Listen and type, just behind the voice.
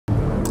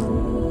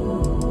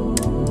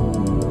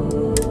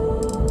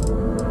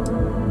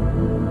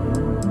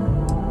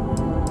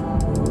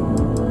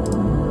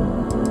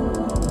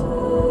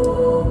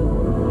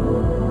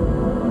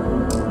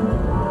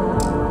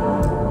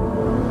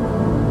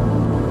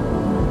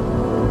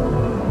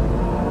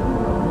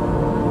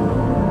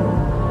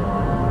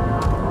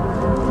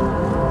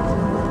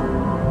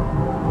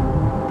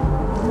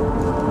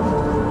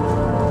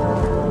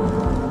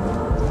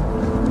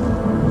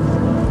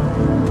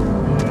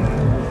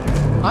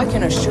I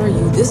can assure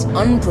you this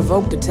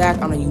unprovoked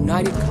attack on a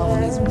United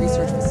Colonies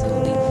research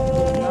facility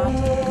will not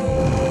go.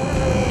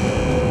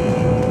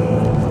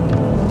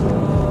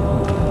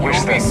 Wish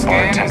that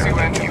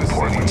bartender in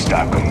Newport would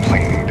stop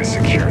complaining to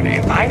security.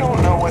 I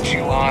don't know what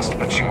you lost,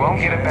 but you won't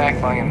get it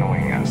back by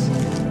annoying us.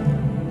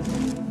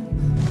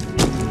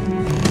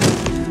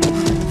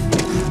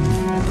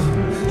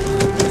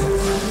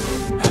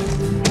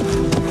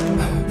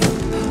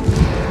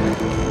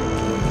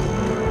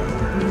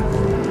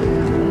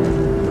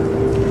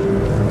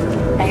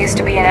 Used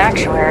to be an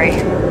actuary.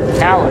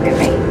 Now look at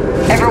me.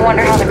 Ever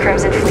wonder how the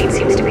Crimson Fleet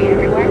seems to be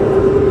everywhere?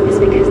 It's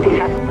because they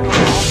have little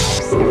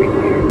outposts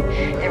everywhere.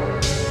 There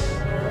were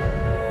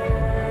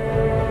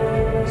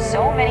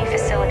so many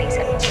facilities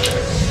at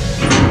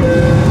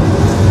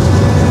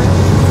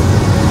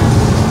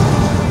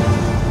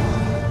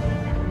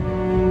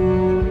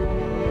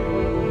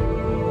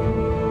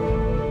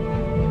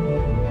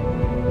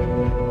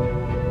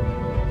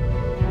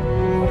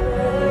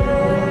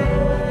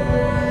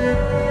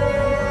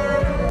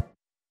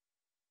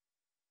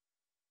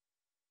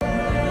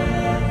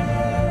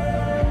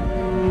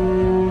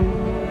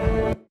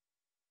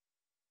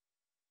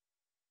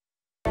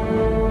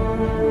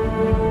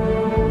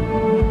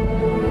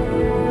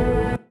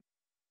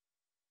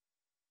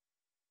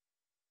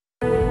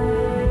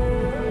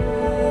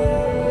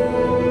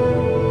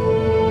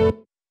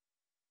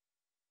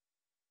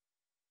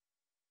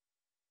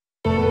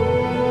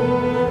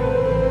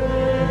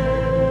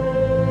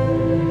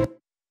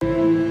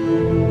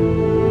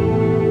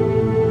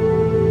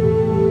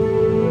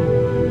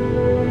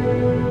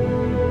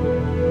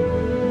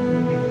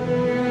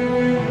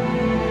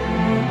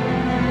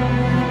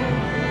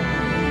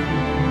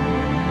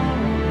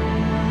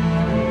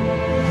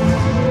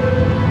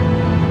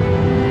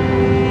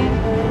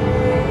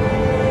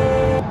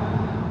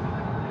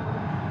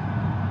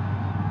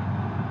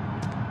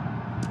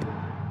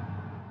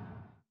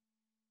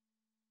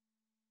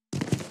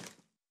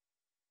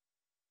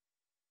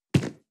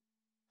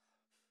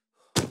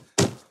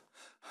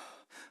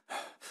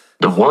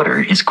The water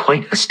is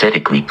quite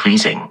aesthetically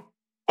pleasing,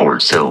 or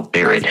so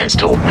Barrett has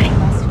told me.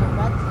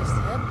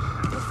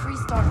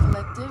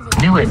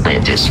 New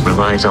Atlantis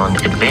relies on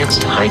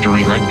advanced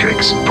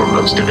hydroelectrics for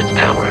most of its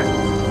power.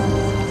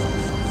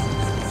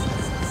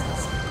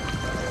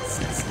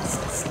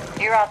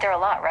 You're out there a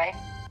lot, right?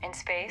 In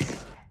space?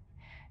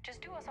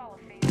 Just do us all a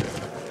favor.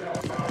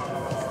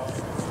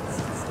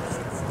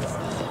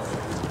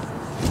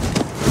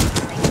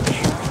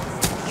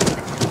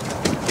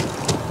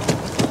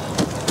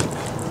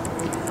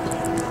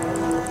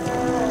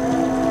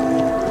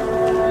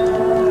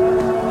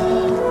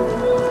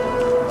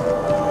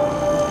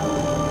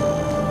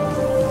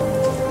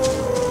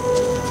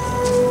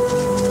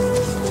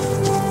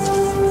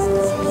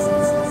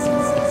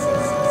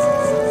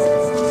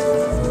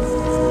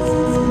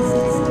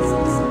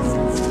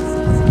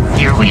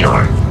 We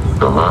are.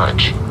 The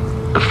lodge.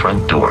 The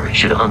front door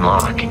should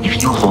unlock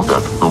if you hold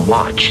up the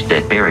watch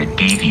that Barrett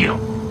gave you.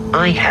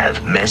 I have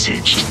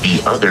messaged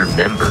the other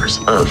members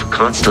of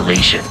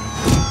Constellation.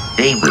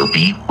 They will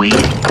be waiting.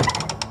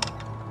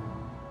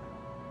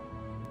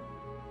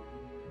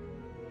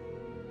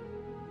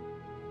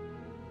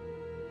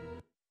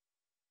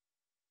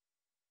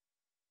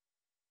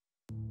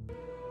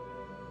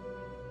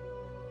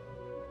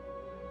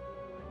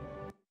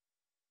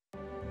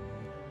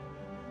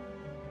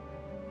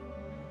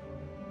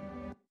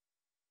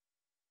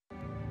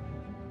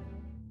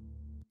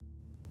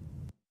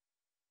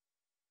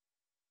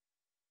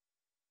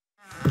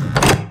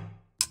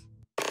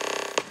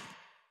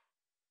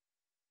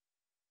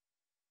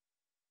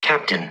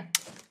 Captain.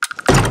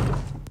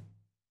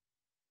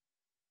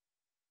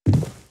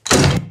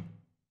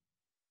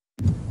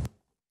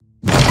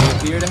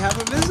 Appear to have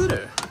a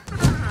visitor.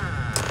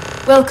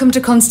 Welcome to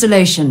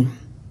Constellation.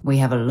 We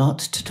have a lot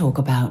to talk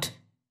about.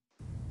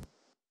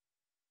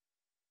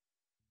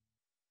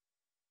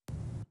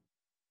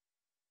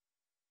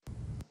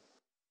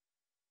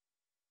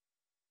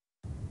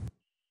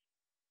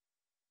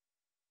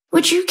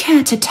 Would you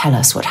care to tell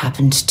us what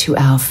happened to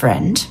our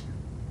friend?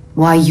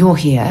 Why you're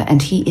here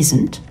and he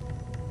isn't?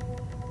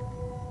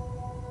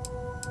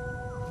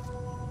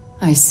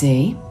 I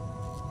see.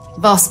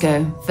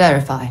 Vasco,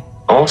 verify.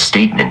 All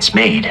statements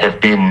made have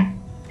been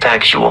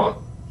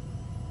factual.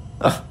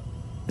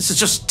 This is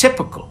just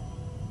typical.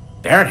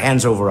 Barrett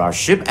hands over our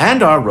ship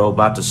and our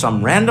robot to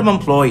some random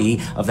employee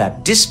of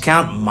that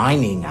discount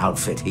mining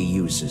outfit he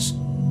uses.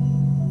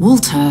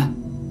 Walter.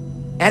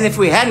 And if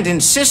we hadn't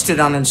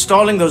insisted on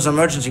installing those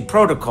emergency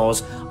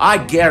protocols, I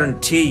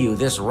guarantee you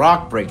this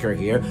rock breaker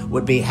here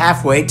would be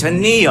halfway to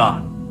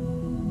Neon.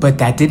 But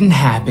that didn't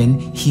happen.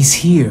 He's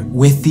here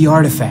with the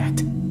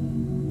artifact.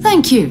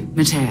 Thank you,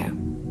 Matteo.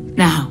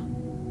 Now,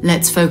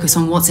 let's focus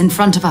on what's in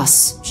front of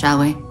us, shall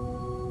we?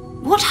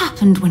 What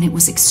happened when it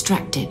was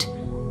extracted?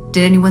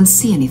 Did anyone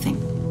see anything?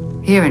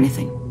 Hear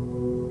anything?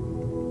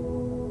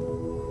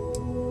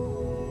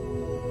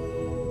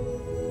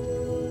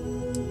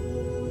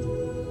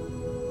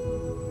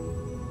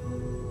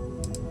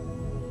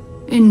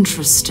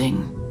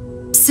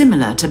 Interesting.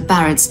 similar to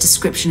Barrett's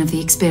description of the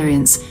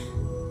experience,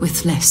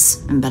 with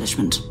less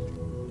embellishment.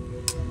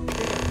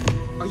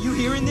 Are you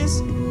hearing this?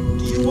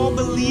 Do you all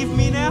believe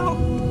me now?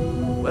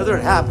 Whether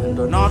it happened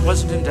or not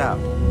wasn't in doubt.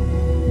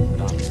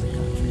 But honestly,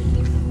 Country,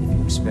 if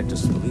you expect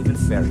us to believe in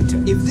fairy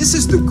tales... If this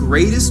is the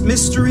greatest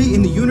mystery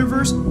in the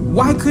universe,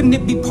 why couldn't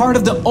it be part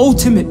of the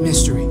ultimate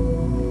mystery?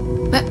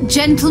 But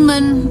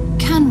gentlemen,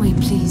 can we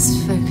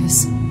please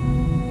focus?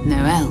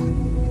 Noelle,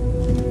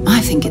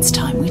 I think it's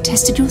time we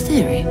tested your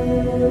theory.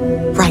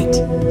 Right.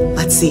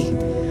 Let's see.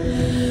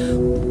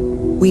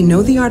 We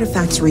know the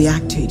artifacts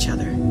react to each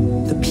other.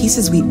 The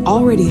pieces we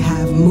already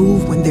have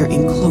move when they're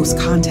in close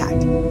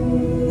contact.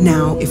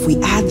 Now, if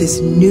we add this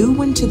new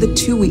one to the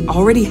two we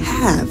already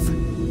have...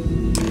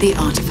 The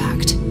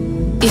artifact.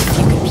 If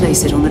you could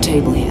place it on the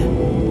table here.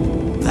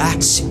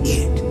 That's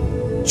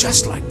it.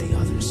 Just like the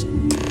others.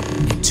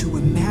 And to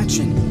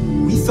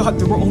imagine, we thought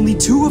there were only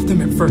 2 of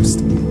them at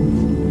first.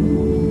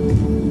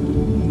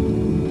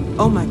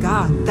 Oh my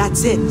god,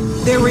 that's it.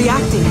 They're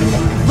reacting.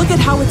 Look at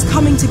how it's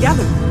coming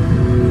together.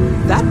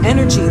 That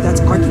energy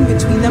that's arcing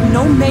between them,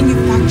 no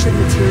manufactured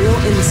material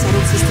in the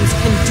settled systems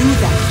can do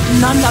that.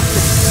 None of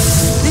them.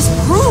 This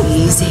proves...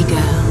 Easy,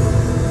 girl.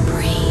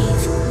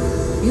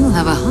 Breathe. You'll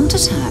have a heart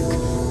attack.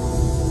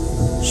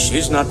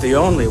 She's not the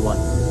only one.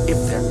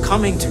 If they're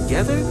coming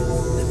together,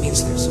 that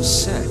means there's a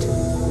set.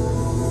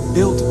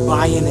 Built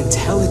by an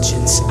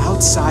intelligence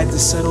outside the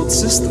settled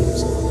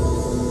systems.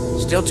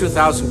 Still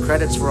 2,000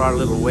 credits for our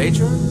little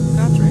wager,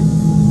 Country?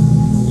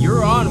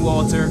 You're on,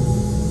 Walter.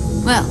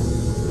 Well,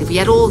 if we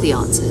had all the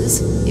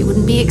answers, it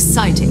wouldn't be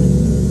exciting,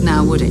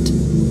 now would it?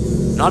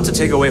 Not to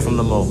take away from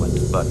the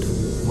moment, but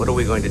what are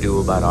we going to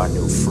do about our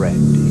new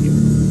friend here?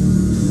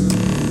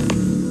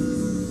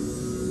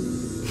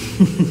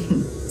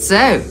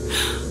 So,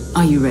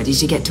 are you ready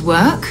to get to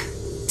work?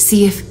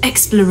 See if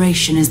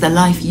exploration is the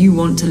life you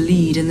want to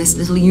lead in this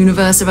little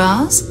universe of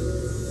ours?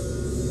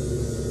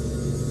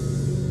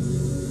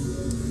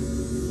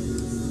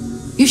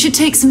 You should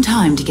take some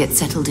time to get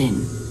settled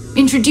in.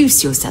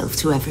 Introduce yourself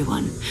to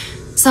everyone.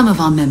 Some of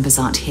our members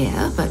aren't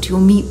here, but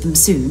you'll meet them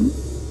soon.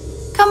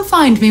 Come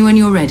find me when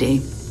you're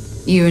ready.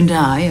 You and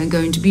I are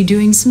going to be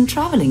doing some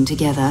traveling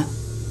together.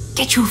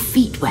 Get your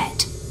feet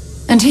wet.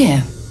 And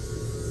here,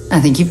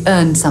 I think you've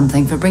earned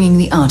something for bringing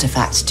the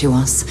artifact to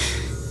us.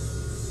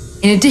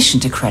 In addition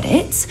to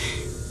credits,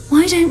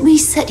 why don't we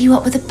set you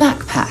up with a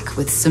backpack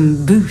with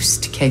some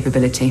boost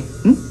capability?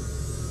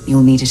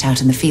 You'll need it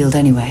out in the field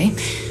anyway.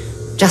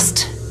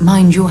 Just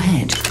mind your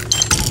head.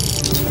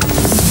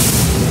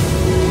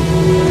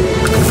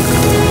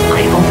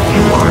 I hope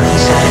you are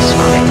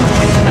satisfied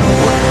with the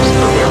orders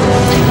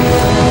available to you.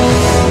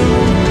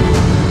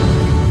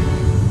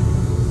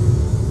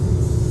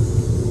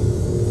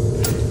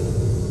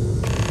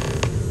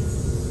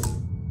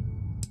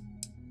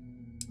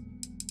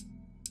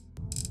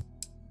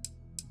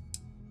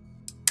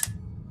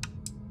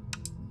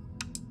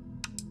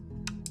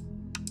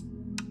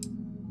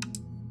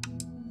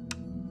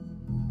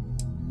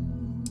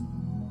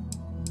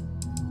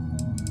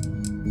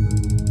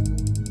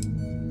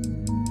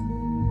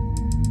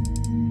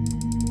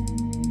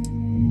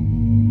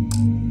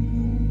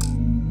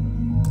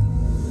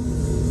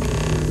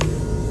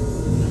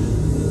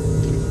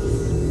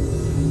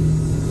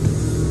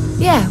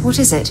 Yeah, what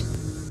is it?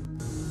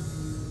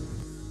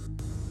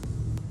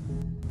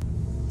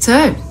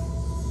 So,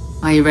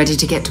 are you ready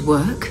to get to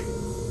work?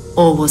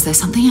 Or was there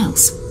something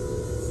else?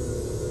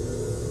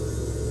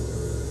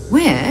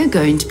 We're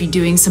going to be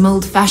doing some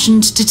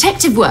old-fashioned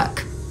detective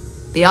work.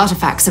 The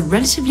artifacts are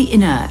relatively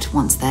inert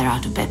once they're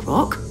out of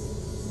bedrock.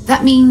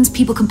 That means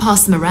people can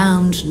pass them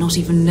around, not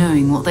even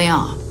knowing what they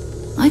are.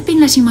 I've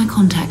been letting my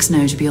contacts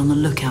know to be on the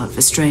lookout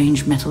for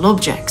strange metal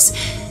objects.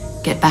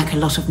 Get back a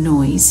lot of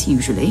noise,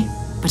 usually.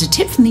 But a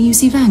tip from the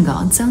UC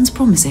Vanguard sounds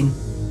promising.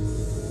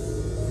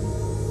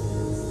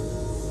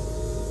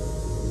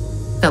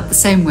 Felt the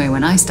same way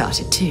when I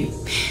started too.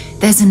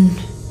 There's an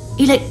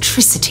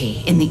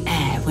electricity in the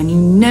air when you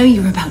know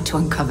you're about to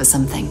uncover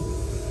something.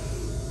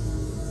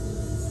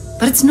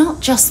 But it's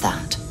not just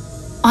that.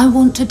 I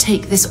want to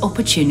take this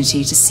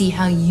opportunity to see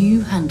how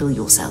you handle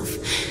yourself,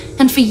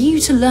 and for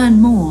you to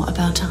learn more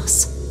about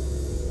us.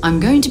 I'm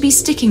going to be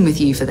sticking with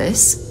you for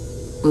this.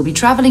 We'll be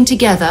traveling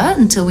together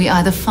until we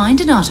either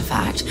find an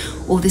artifact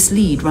or this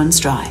lead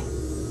runs dry.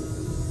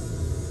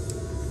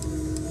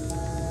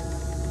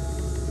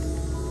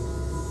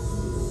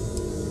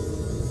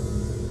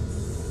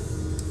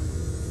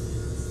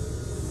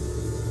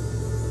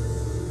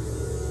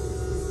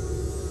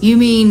 You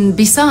mean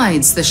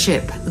besides the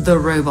ship, the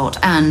robot,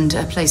 and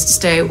a place to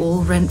stay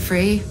all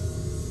rent-free?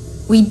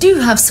 We do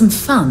have some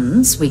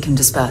funds we can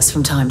disperse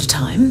from time to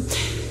time.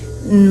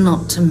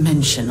 Not to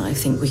mention, I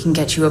think we can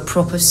get you a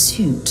proper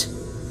suit.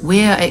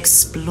 We're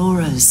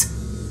explorers.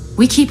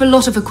 We keep a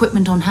lot of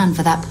equipment on hand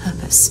for that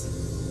purpose.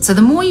 So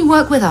the more you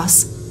work with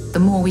us, the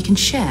more we can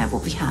share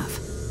what we have.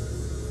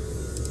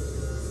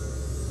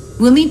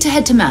 We'll need to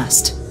head to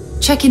Mast.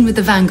 Check in with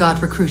the Vanguard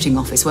recruiting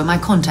office where my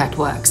contact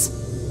works.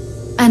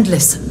 And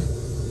listen,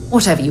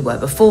 Whatever you were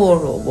before,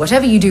 or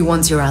whatever you do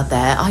once you're out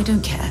there, I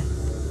don't care.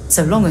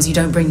 So long as you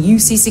don't bring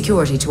UC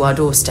security to our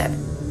doorstep.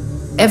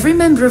 Every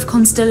member of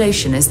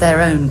Constellation is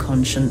their own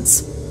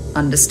conscience.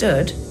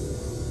 Understood?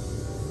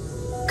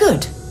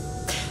 Good.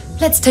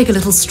 Let's take a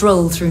little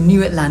stroll through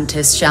New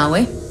Atlantis, shall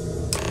we?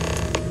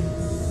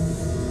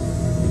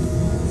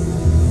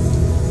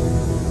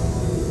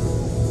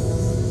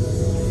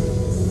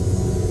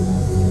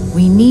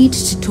 We need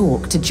to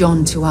talk to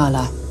John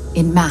Tuala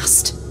in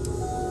Mast.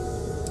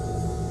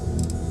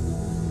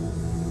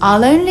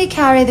 I'll only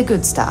carry the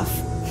good stuff.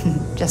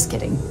 Just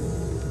kidding.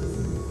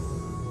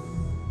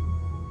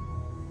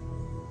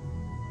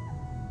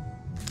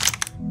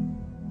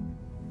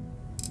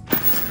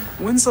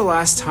 When's the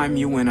last time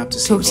you went up to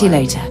see Talk to you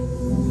Vlad?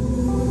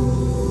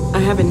 later.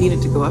 I haven't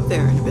needed to go up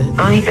there in a bit.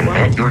 I am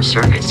at your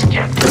service,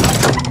 Captain.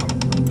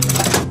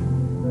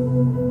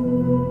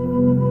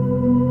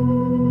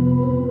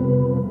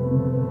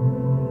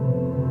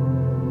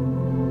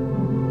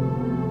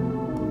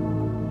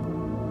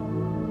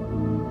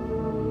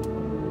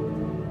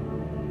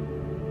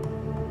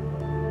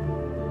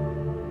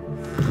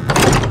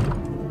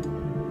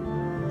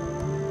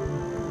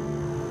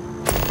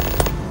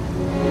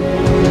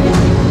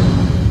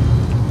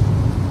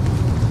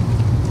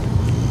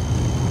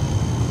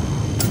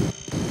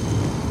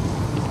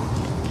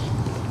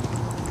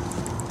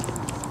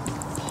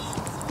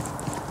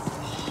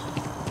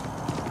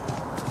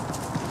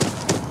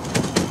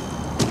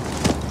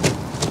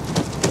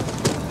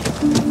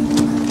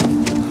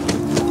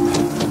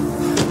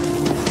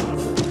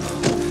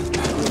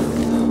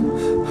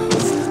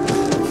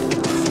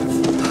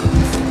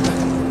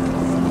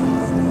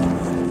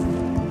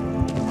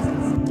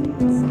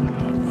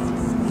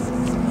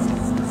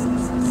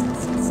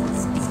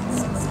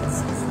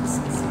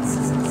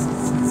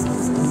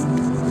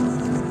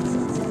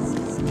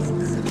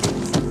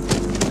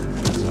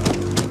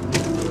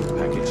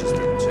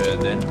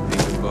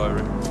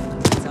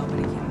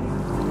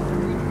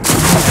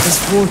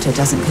 This water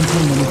doesn't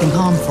contain anything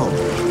harmful.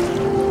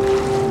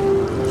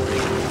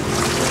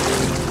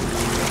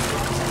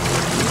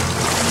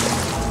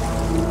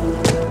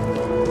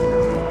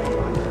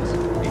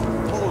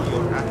 All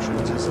your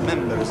actions as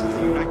members of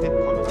the United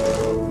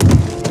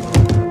Colonies.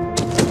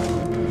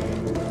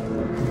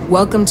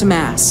 Welcome to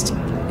Mast.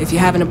 If you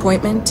have an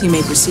appointment, you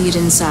may proceed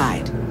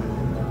inside.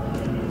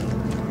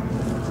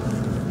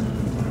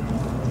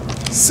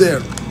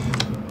 Sarah.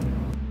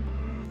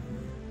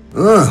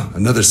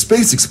 Another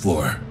space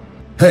explorer.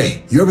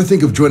 Hey, you ever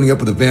think of joining up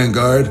with the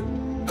Vanguard?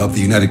 Help the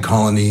United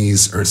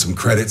Colonies, earn some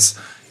credits,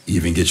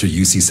 even get your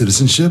UC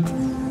citizenship?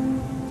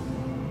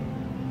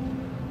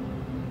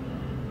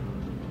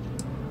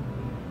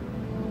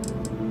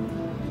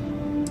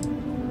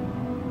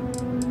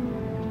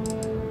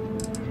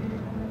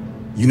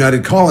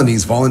 United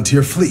Colonies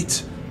volunteer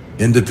fleet.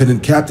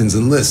 Independent captains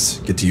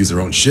enlist, get to use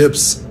their own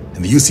ships,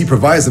 and the UC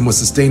provides them with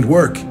sustained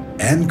work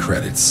and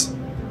credits.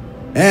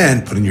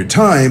 And put in your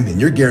time, and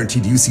you're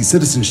guaranteed UC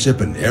citizenship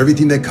and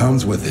everything that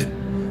comes with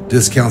it.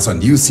 Discounts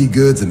on UC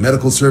goods and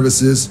medical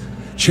services,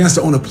 chance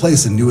to own a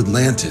place in New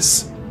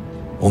Atlantis.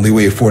 Only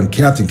way a foreign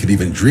captain could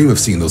even dream of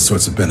seeing those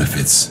sorts of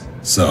benefits.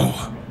 So,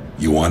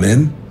 you want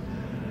in?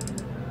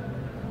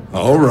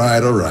 All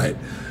right.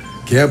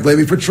 Can't blame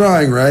me for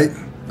trying, right?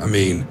 I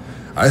mean,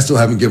 I still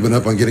haven't given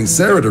up on getting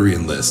Sarah to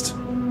re-enlist.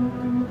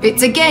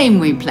 It's a game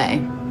we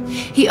play.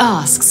 He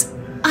asks,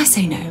 I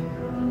say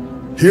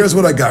no. Here's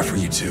what I got for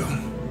you two.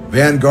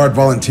 Vanguard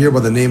volunteer by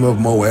the name of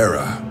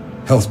Moira.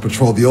 Helps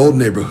patrol the old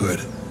neighborhood.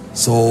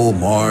 Sol,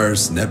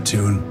 Mars,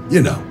 Neptune,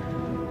 you know.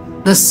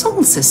 The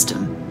Sol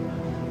system?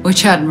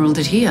 Which admiral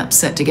did he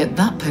upset to get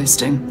that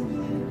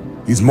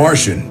posting? He's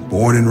Martian,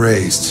 born and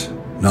raised.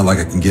 Not like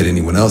I can get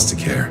anyone else to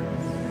care.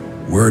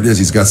 Word is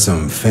he's got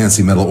some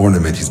fancy metal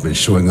ornament he's been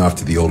showing off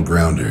to the old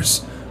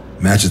grounders.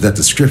 Matches that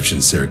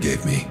description Sarah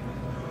gave me.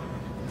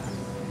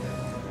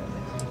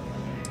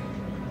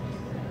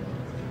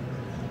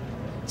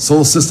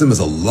 Sol system has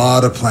a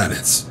lot of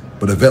planets,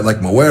 but a vet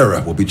like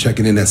Moira will be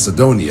checking in at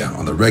Sidonia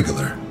on the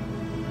regular.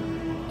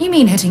 You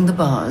mean hitting the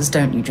bars,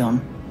 don't you, John?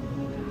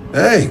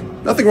 Hey,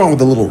 nothing wrong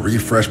with a little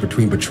refresh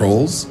between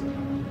patrols.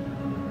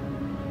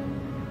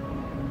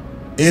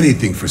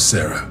 Anything for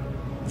Sarah.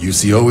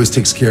 UC always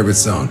takes care of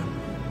its own.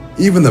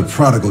 Even the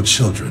prodigal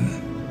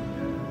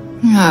children.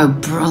 Oh,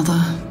 brother.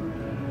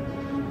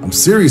 I'm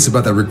serious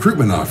about that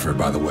recruitment offer,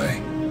 by the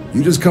way.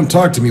 You just come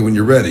talk to me when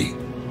you're ready.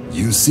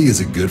 UC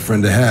is a good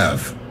friend to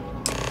have.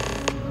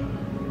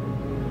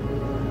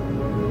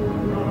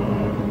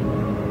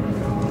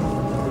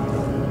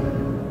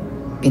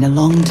 Been a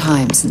long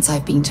time since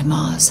I've been to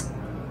Mars.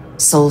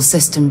 Sol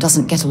system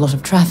doesn't get a lot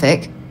of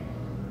traffic.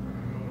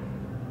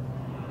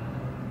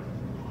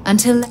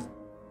 Until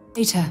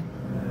later.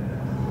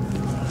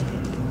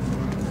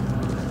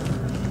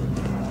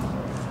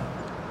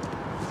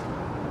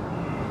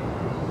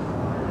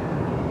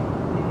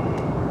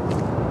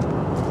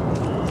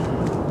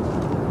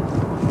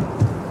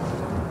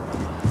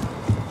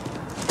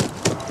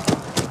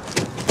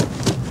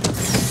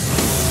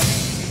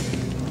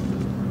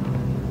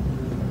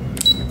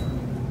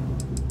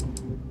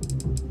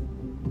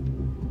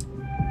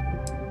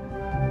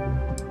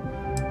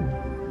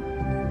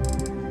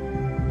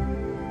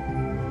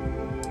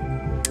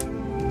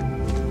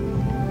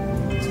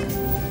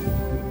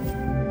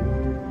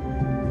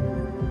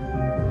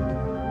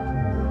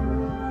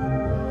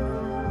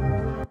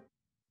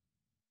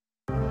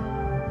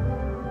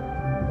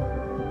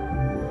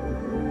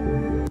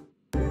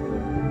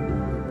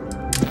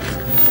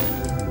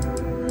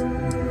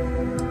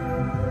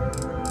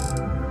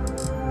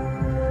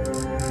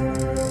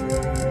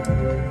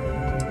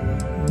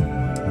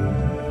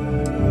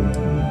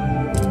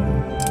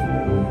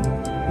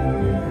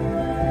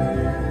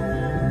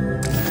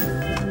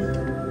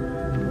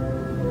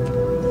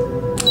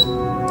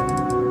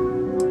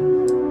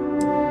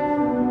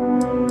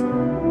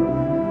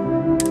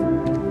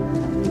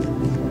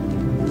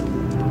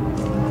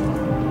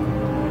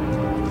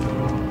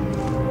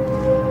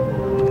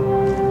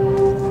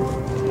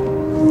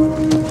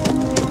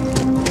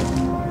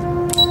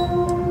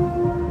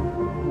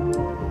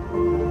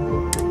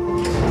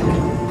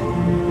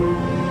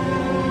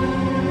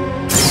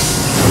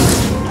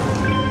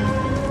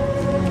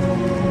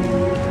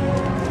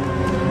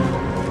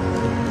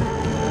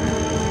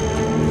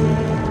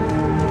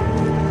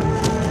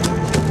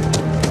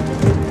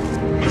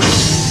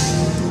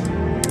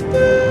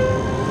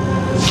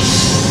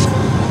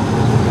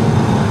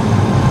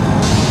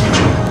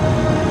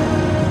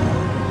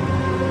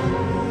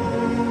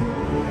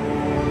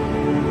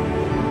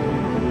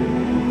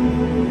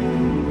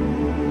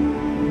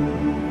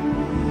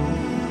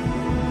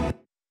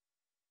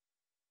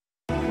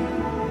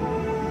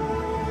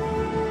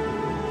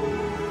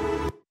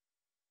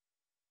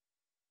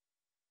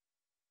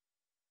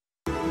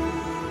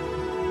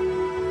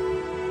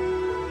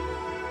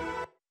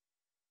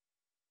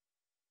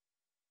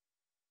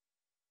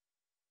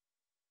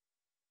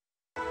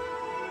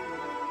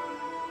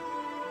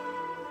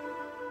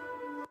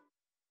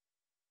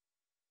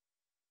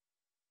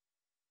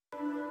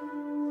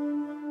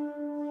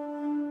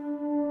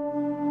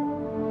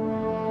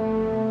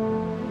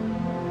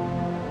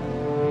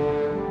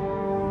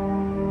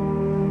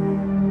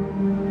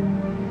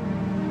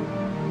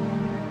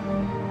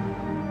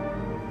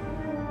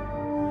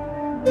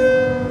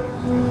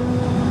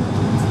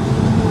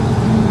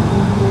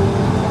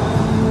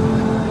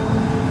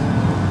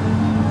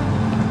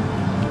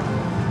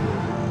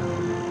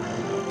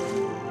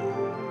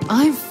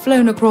 I've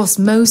flown across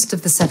most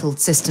of the settled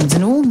systems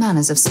in all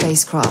manners of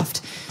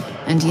spacecraft,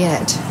 and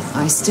yet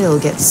I still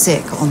get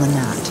sick on the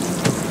gnat.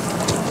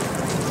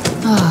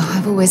 Oh,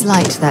 I've always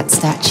liked that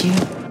statue.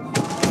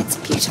 It's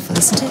beautiful,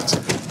 isn't it?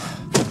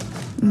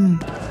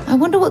 I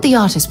wonder what the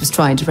artist was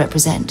trying to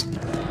represent.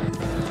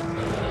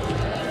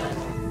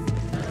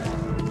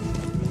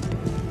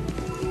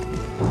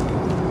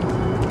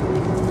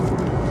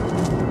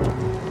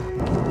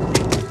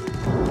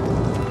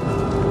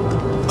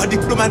 A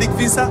diplomatic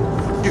visa?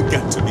 You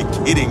got to be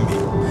kidding me.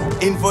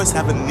 Envoys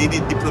haven't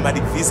needed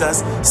diplomatic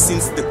visas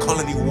since the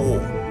colony war.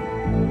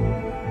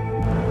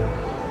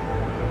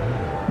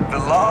 The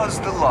law's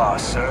the law,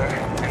 sir,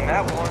 and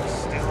that one's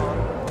still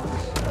on.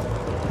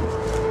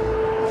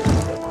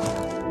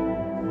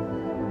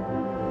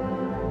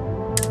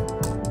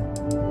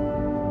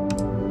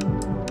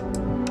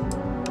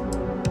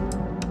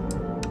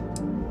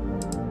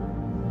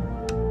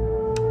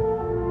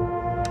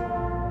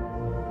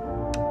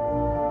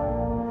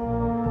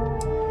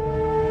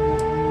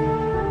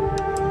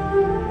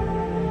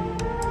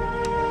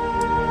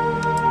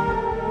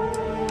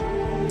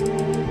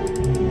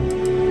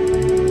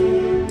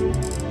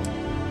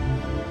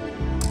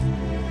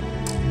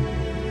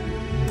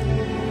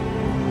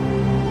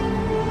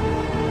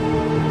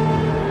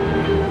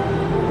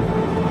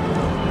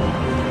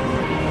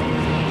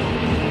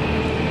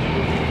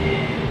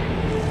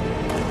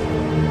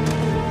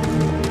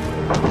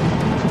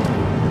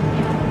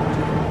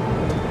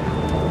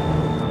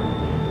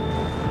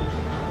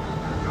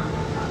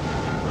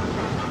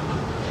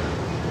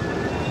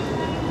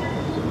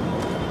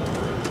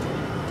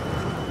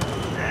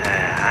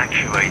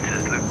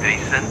 Actuators look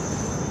decent.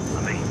 I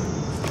mean,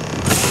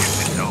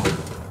 it's all.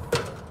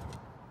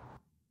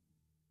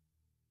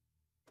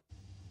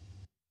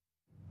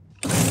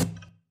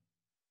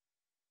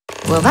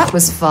 Well, that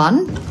was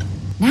fun.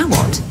 Now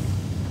what?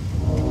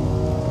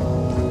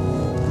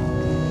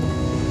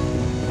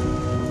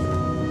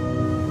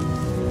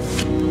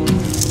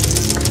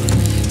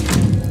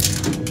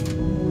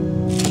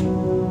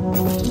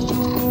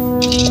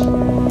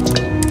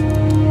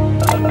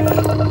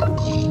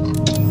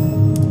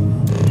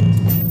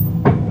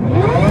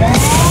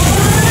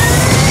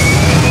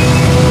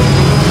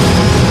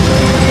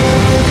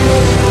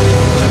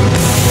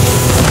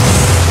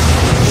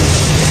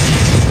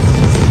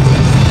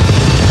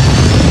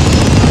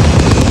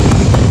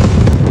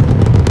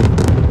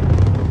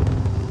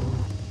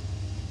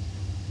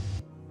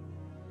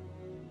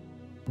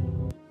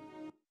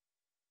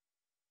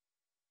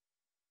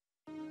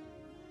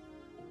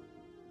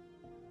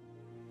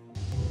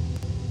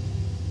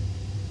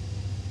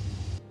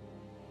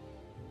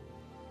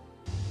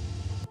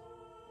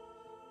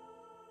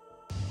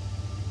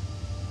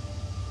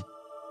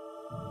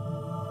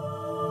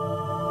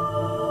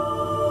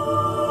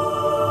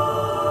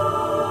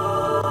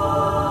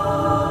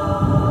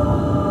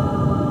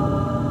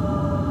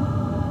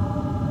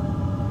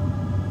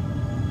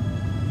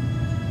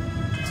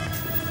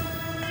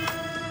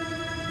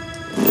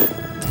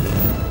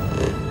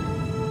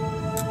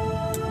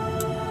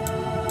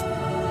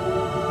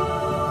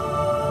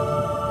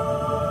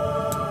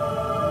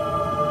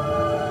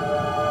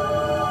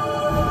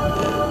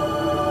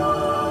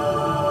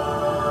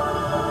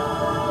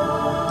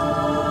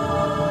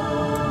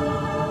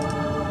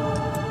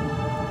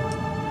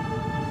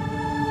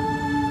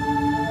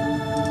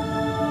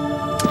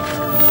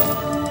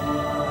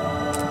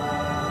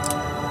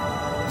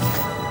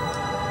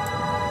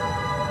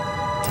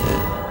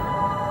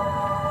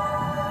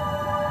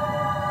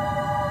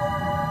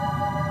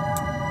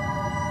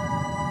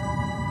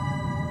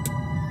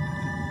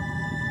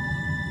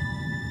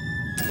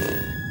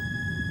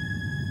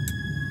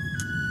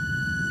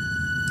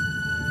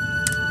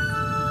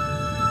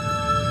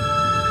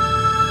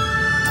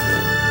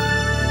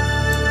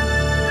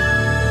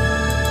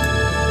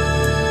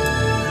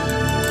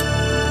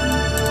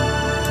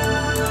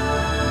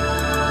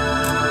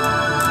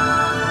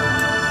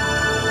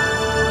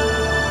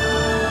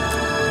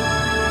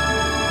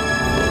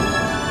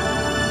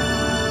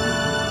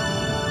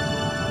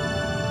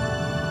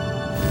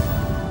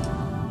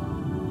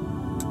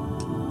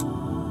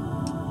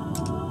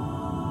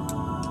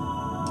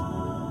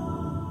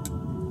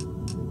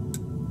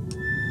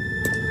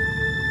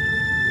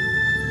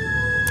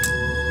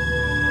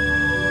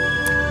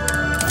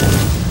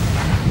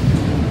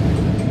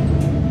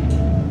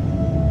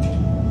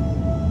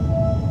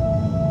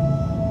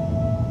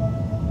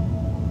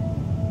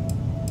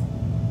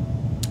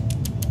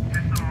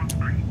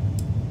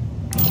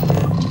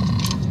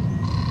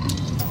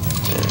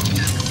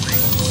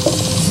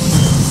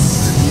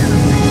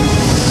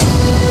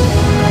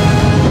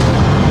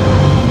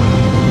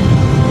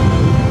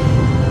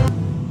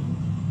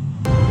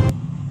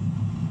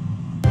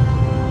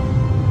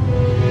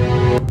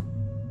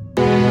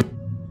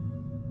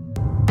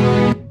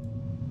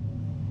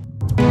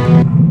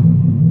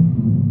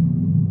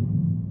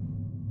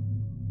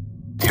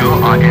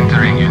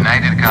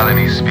 United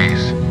Colonies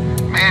space.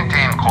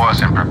 Maintain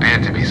course and prepare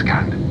to be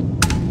scanned.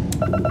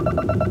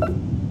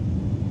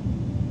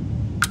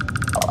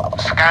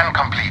 Scan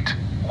complete.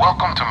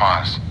 Welcome to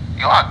Mars.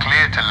 You are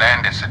clear to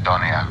land at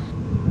Sidonia.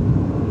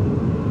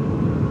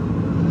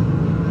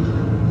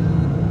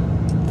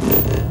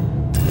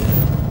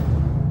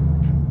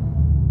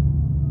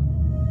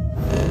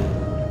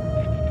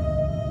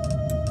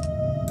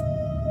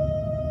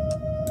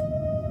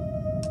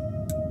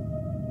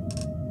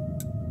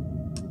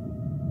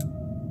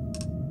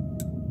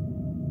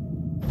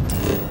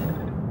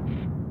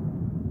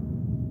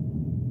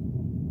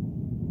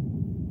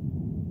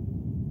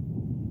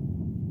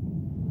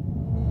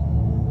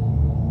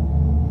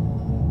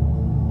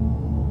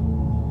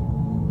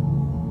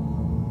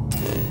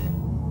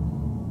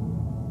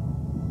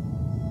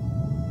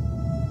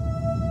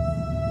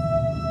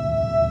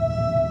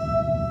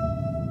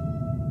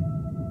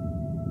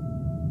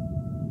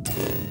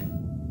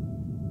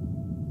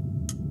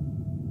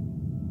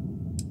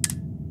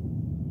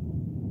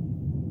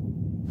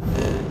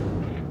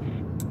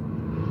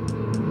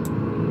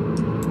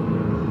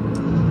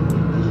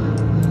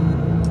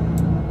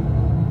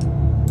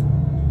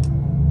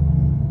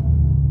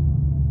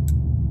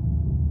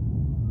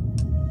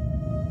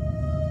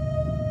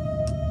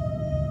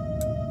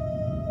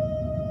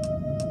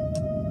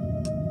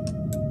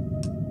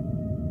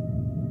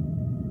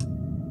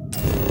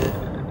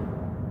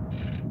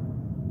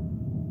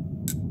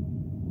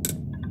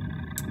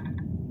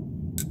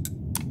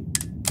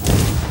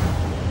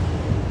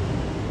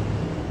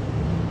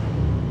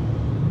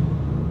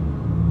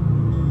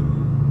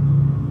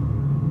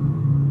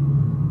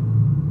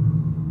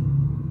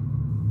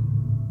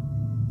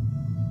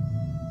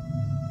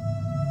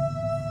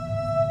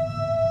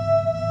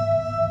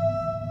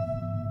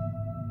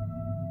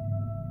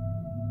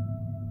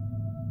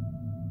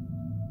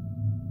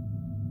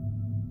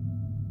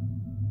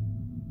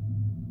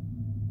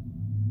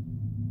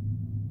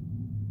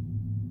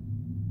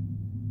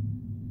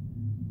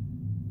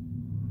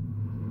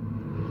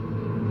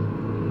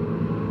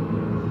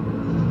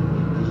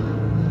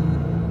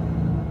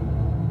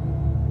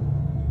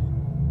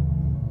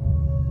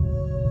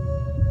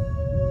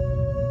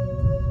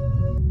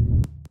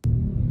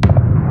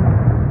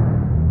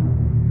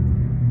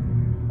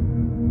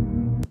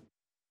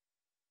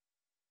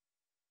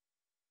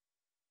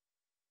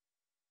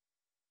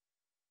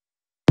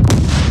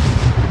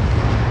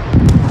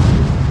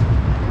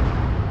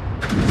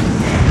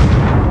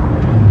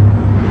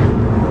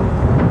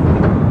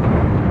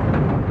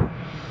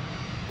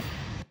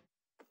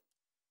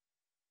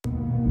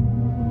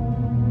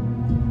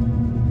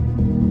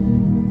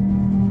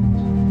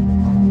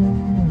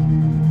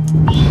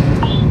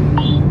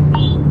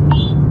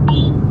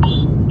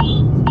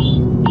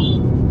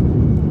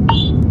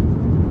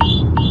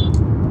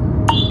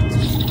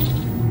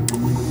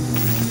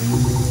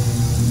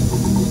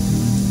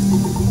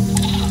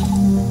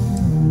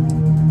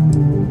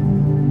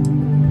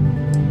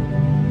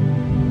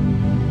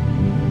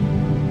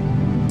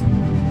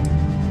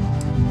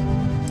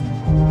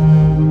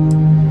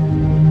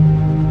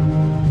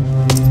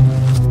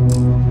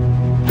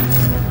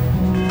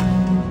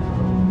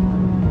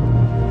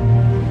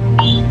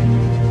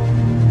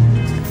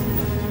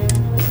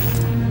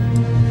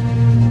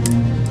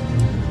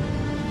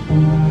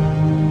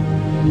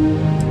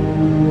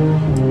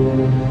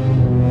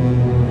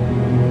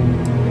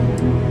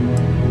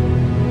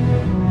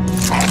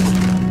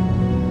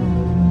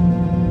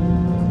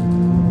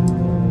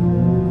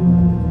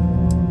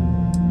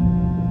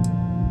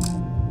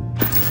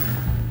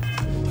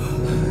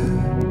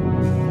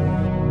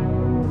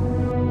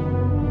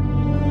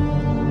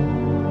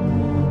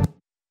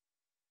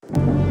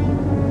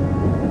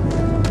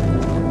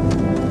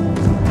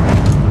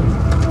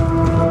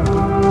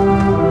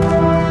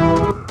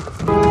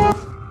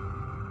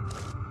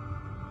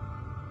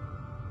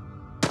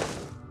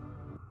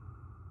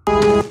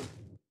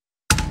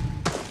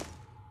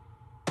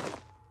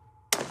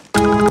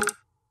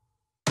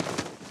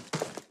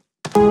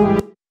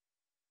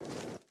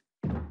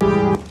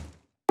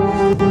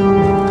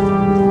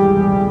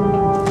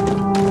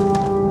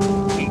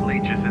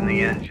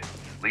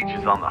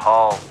 on the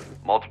hull,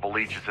 multiple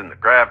leeches in the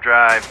grav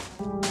drive.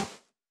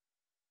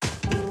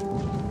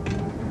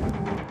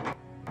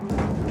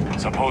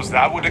 Suppose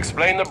that would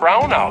explain the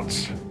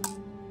brownouts.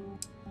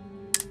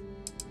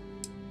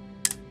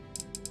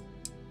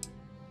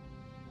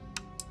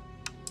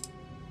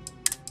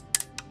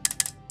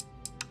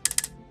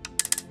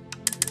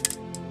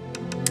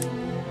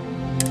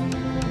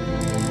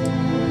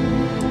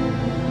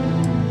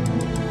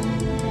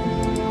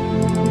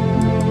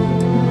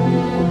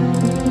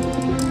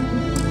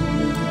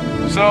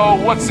 So,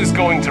 what's this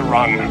going to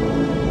run?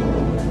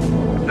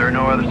 If there are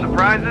no other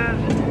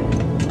surprises,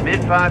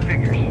 mid-5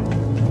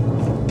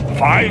 figures.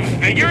 5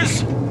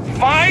 figures?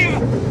 5?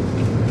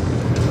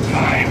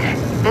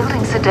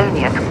 Building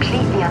Sidonia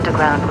completely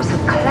underground was a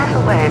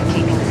clever way of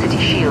keeping the city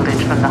shielded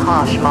from the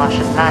harsh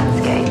Martian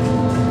landscape.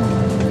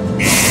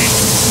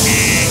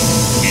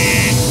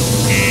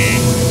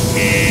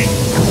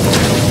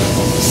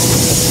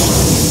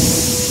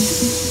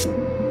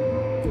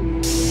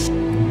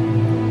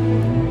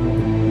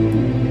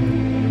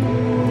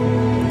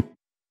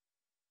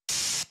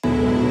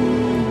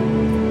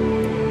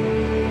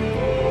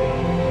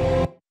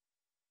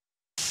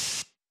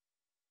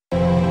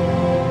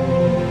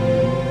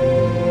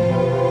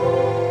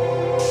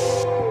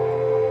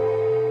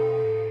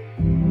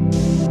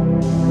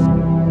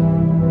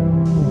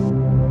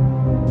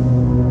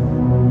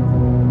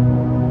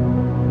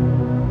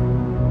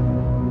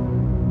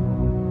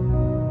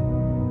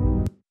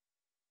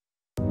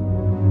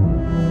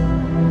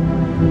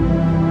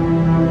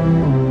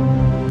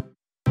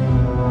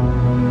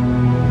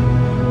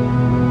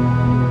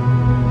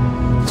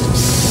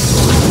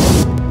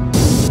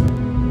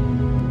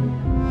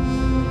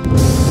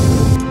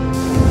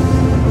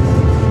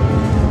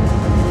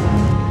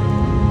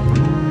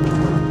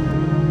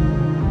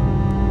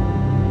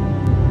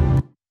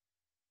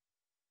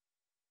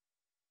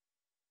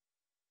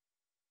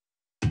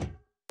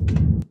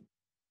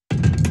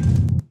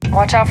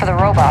 Watch out for the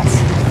robots.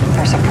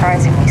 They're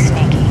surprisingly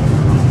sneaky.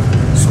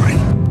 Sorry.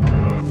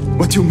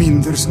 What do you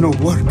mean there's no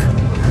work?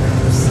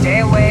 Stay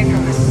away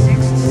from the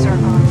sixth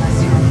circle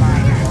unless you're a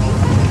miner.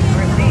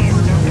 Or at least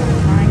don't go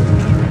trying to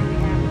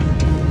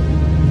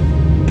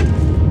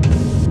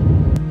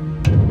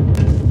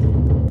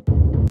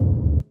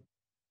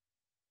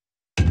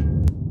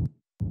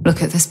be.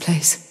 Look at this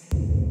place.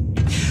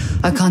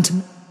 I can't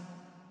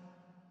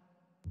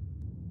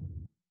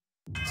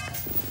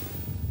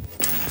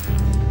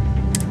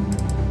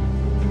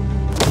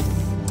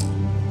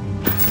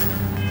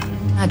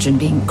imagine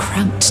being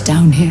cramped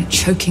down here,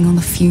 choking on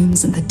the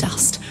fumes and the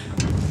dust.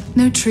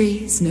 No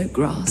trees, no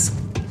grass.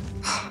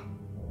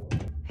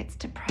 It's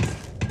depressing.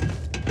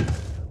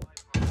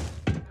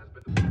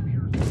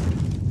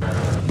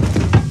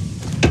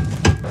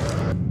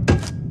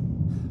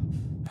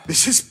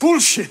 This is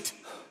bullshit!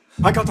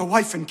 I got a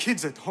wife and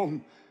kids at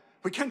home.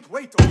 We can't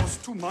wait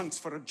almost 2 months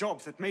for a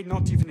job that may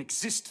not even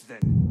exist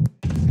then.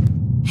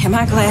 Am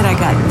I glad I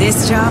got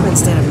this job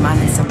instead of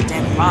mining some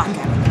dead rock out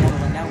in the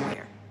middle of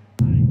nowhere?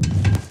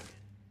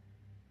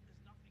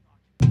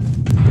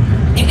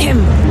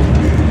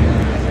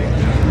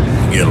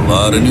 Get a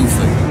lot of new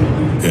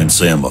things. Can't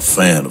say I'm a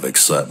fan of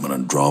excitement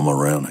and drama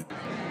around it.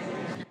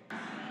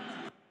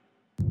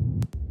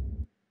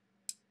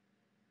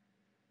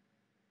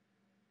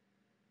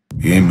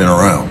 He ain't been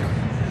around.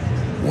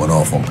 Went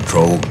off on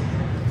patrol.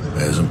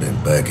 Hasn't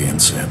been back in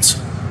since.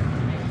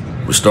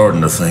 We're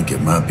starting to think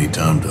it might be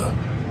time to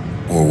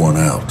pour one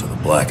out to the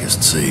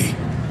blackest sea.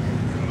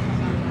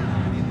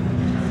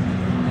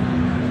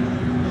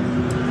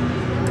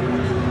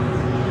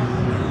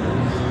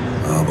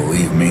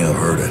 Believe me, I've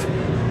heard it.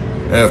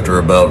 After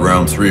about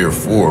round 3 or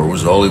 4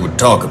 was all he would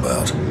talk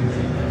about.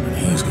 And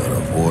he's got a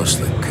voice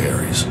that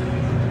carries.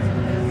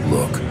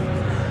 Look,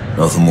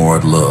 nothing more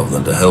I'd love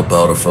than to help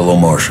out a fellow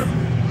Martian.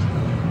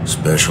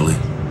 Especially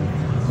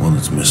one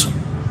that's missing.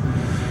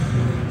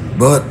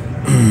 But,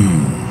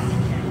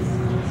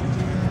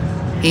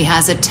 He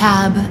has a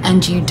tab,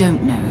 and you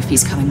don't know if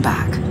he's coming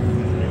back.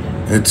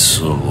 it's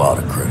a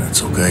lot of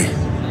credits, okay?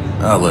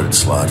 I let it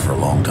slide for a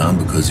long time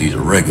because he's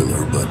a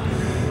regular, but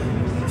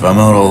if I'm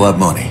out all that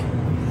money,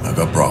 I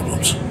got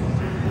problems.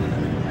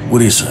 What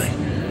do you say?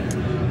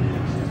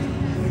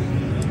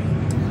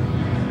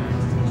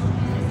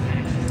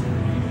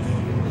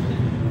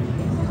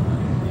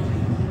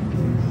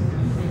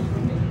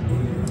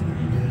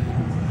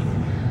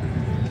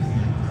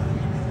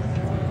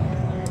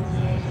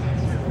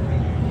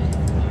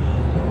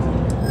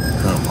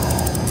 Come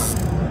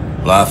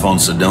on. Life on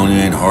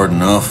Cydonia ain't hard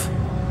enough.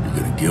 You're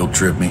gonna guilt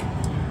trip me?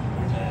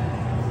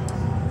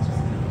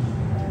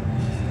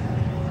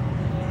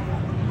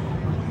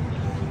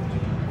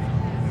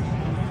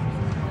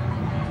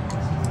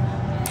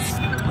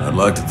 I'd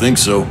like to think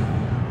so.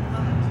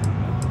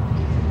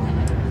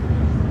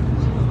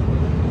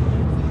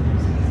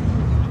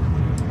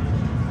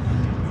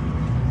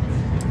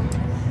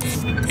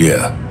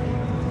 Yeah,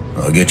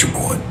 I get your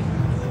point.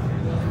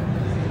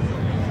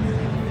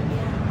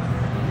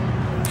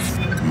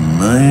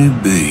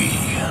 Maybe.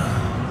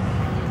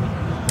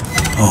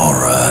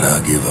 Alright,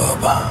 I give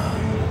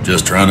up.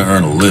 Just trying to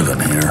earn a living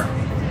here.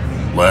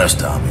 Last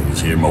time he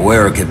was here,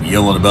 Moira kept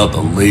yelling about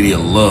the Lady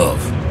of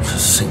Love.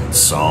 Singing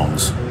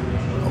songs.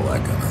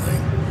 That kind of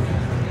thing.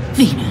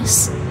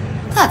 Venus?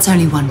 That's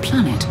only one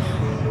planet.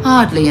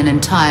 Hardly an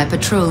entire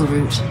patrol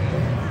route.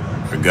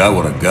 I got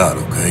what I got,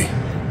 okay?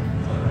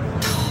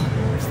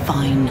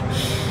 Fine.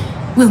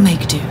 We'll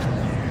make do.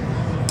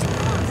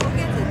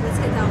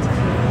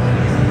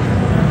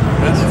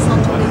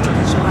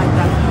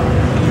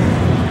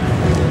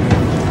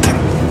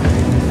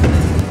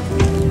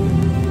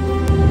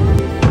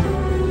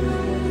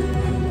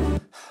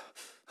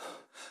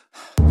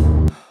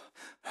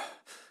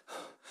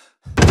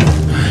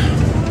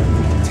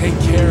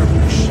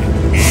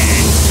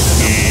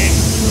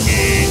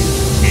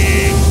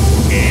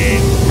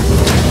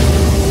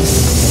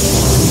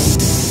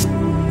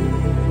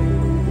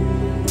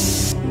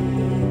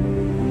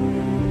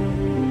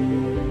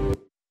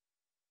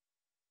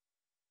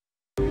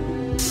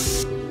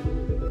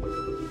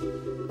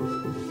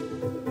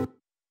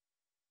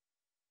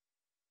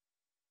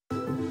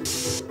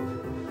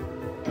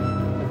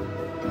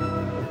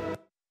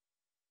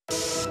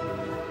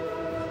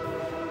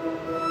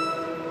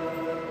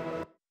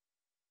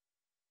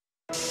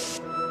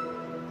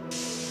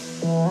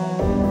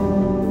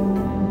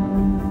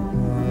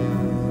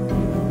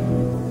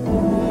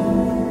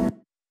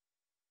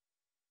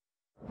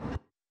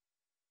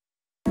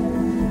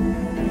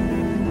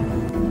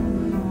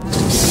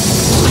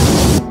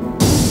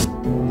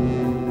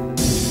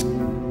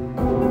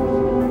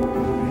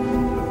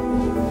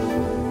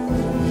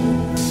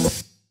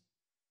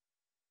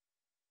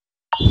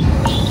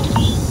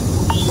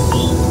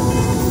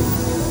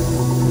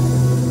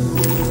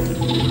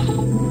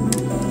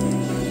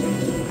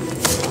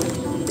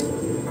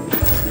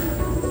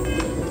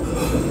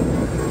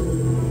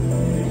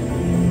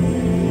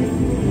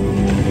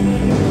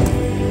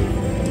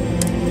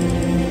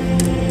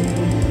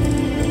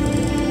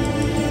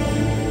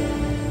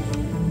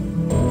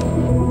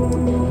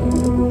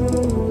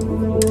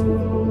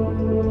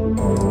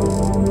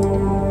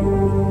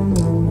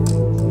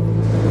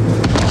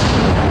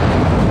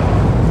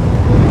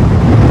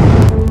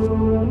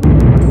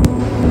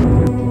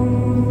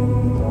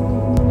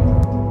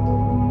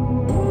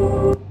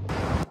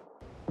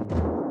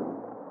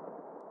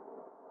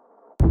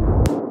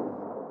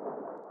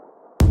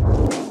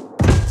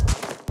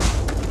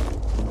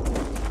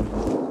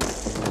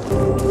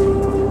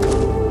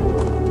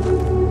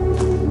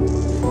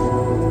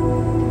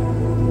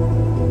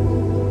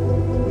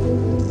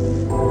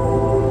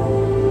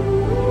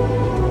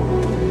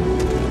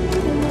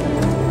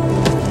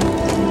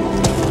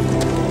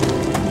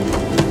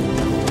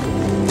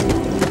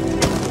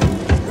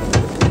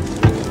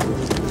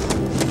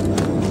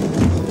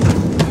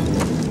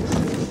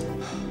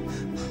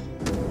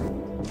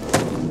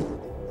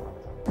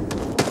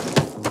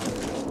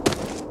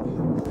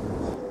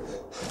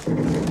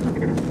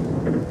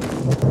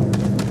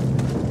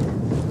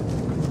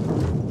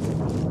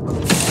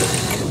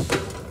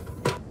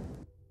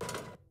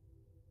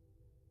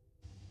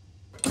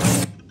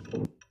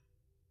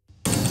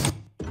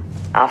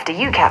 After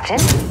you, Captain.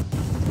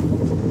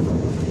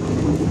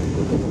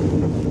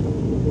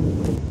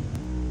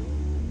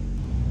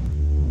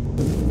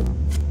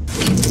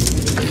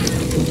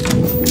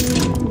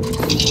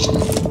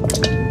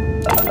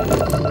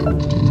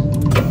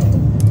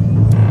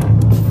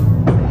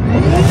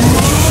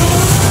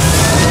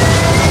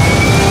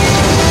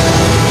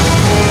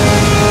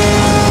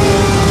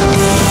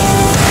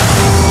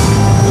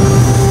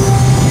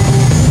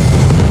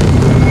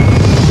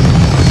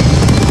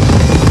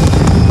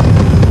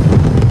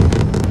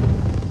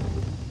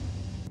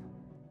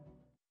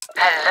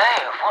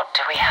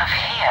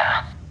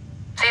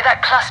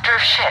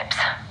 Ships.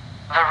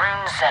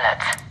 Varun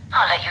Zealots.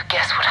 I'll let you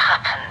guess what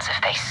happens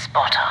if they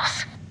spot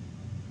us.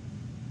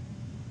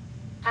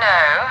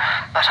 No,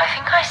 but I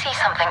think I see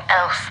something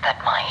else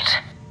that might.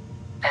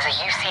 There's a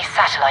UC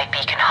satellite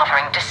beacon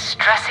hovering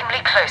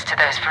distressingly close to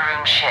those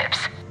Varun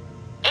ships.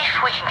 If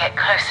we can get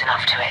close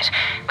enough to it,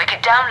 we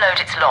could download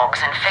its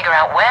logs and figure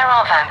out where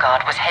our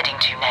Vanguard was heading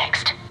to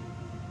next.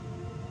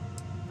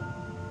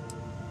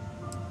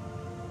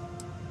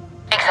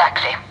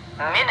 Exactly.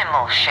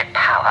 Minimal ship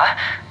power,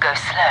 go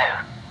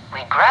slow.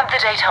 We grab the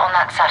data on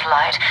that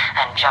satellite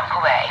and jump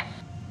away.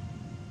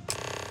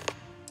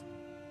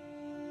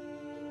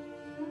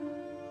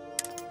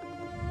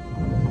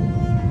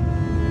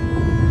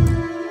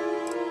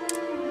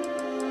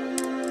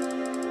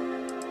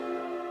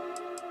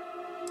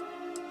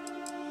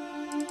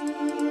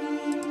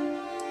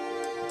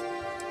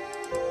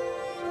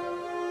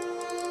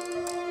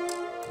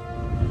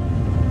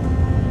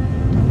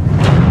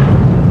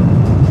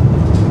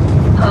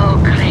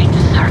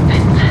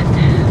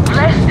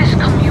 Bless this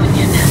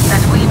communion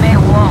that we may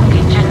walk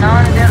in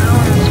Janan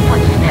Derun's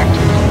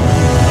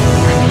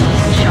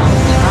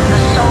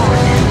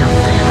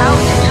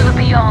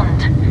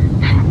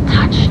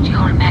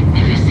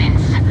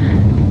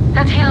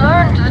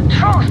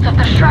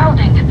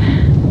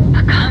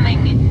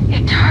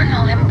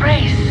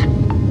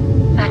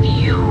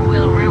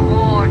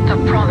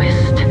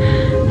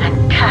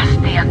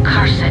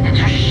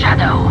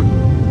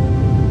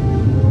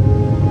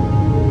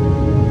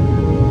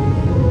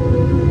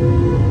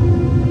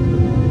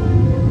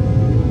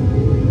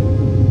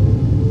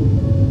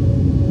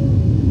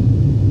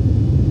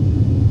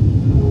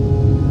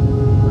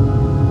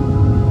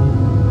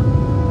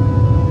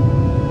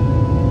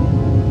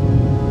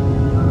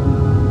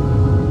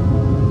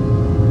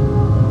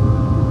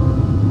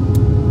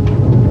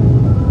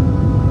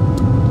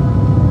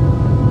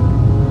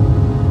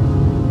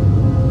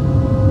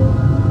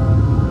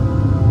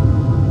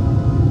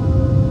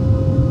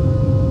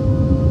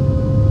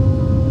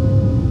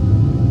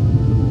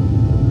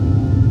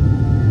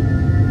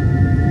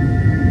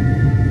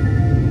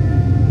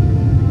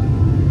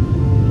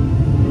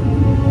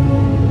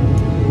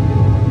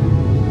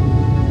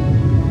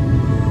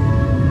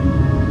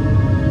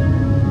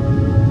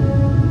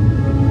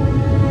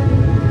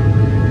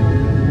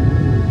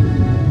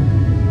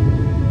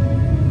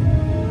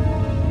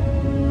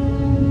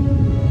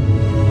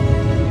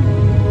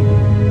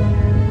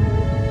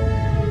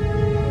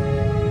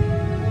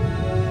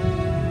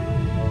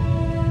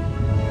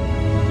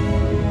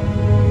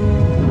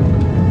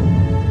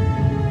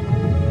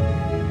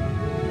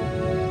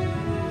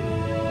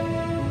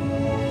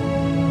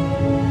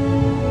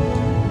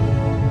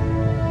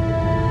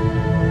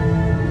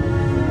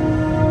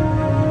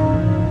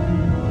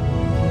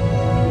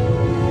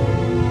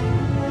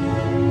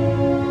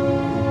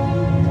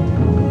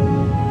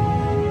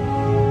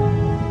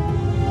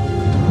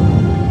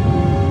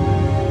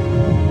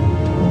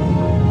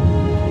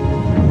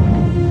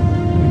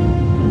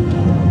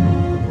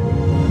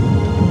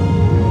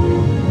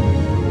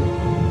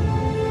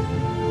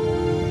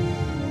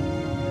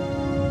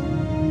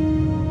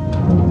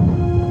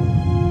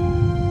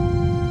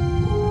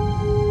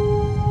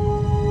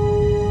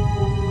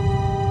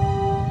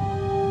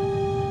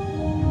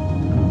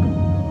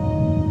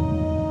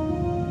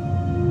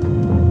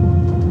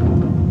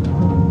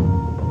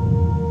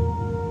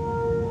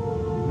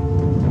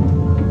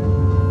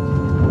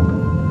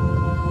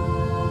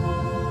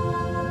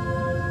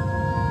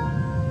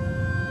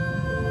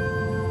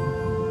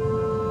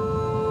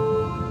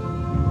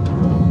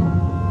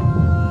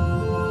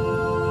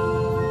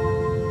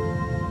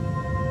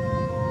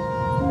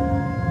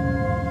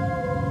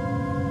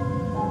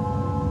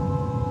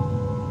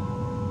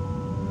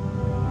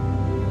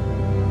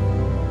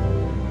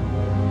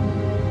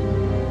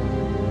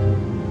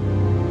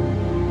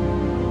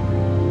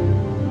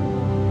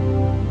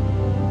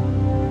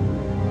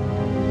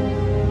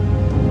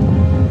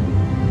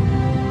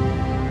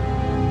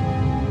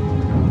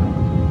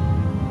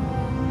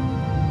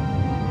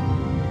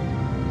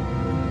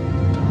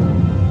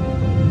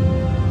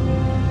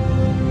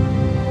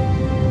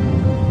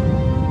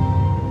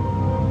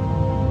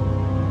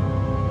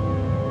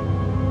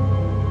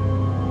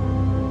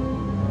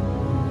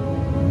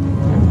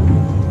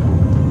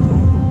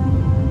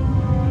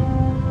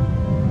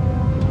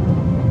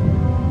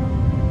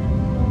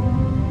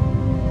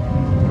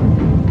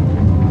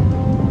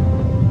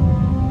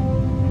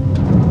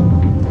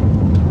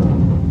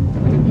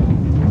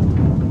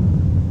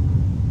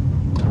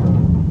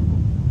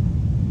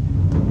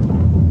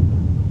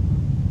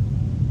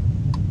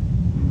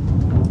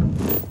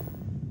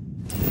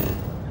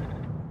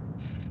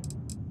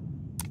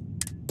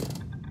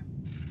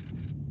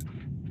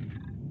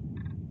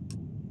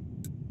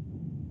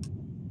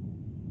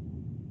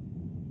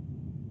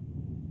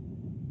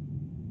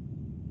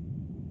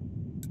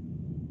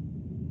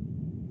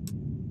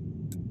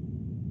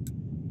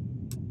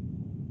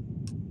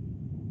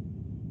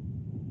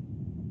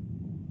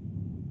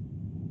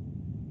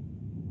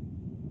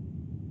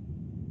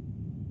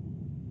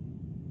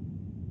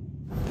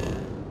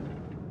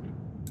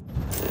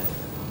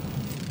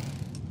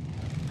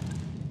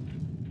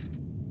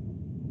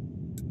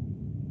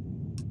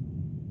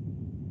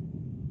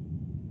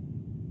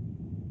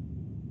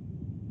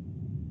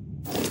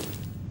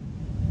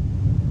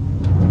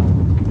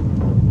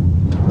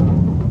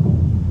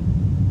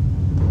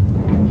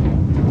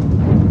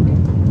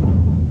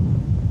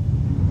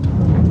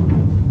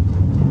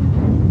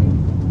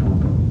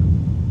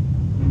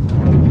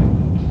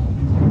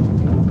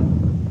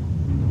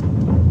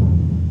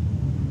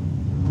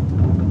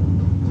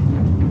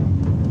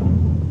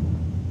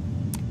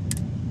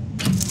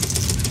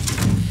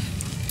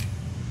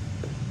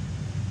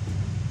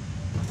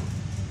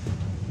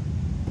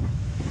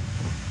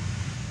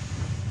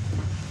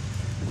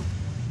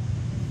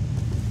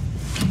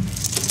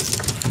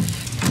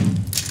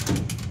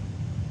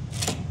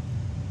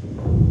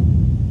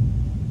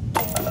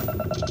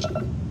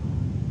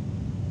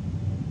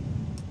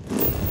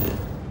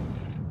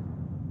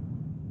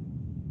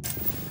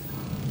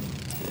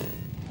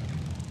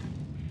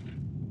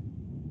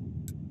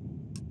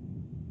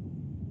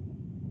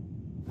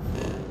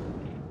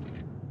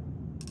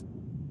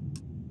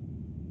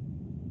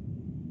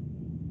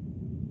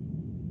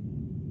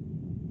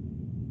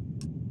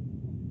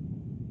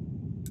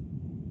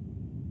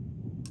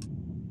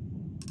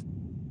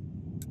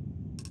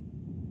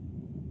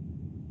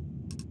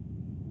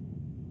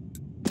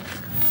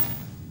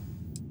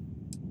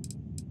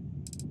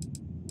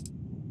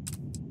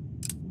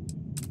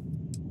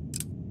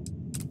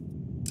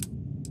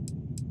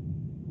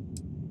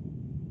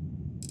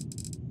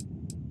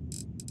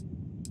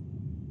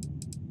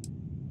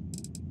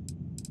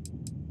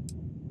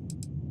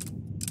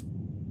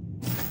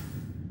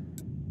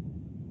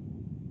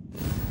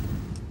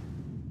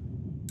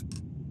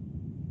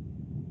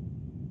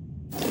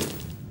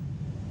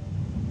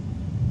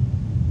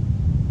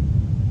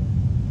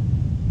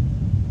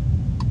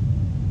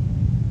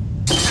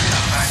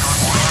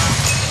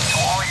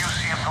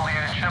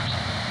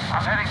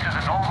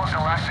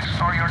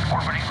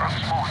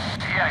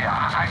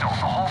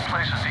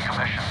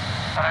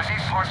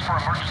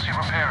emergency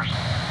repairs.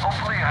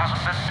 Hopefully it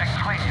hasn't been picked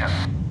clean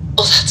yet.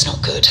 Oh, that's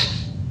not good.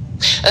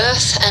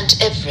 Earth and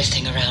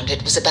everything around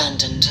it was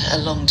abandoned a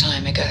long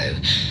time ago,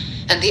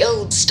 and the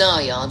old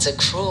star yards are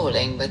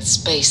crawling with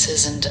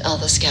spacers and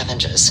other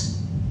scavengers.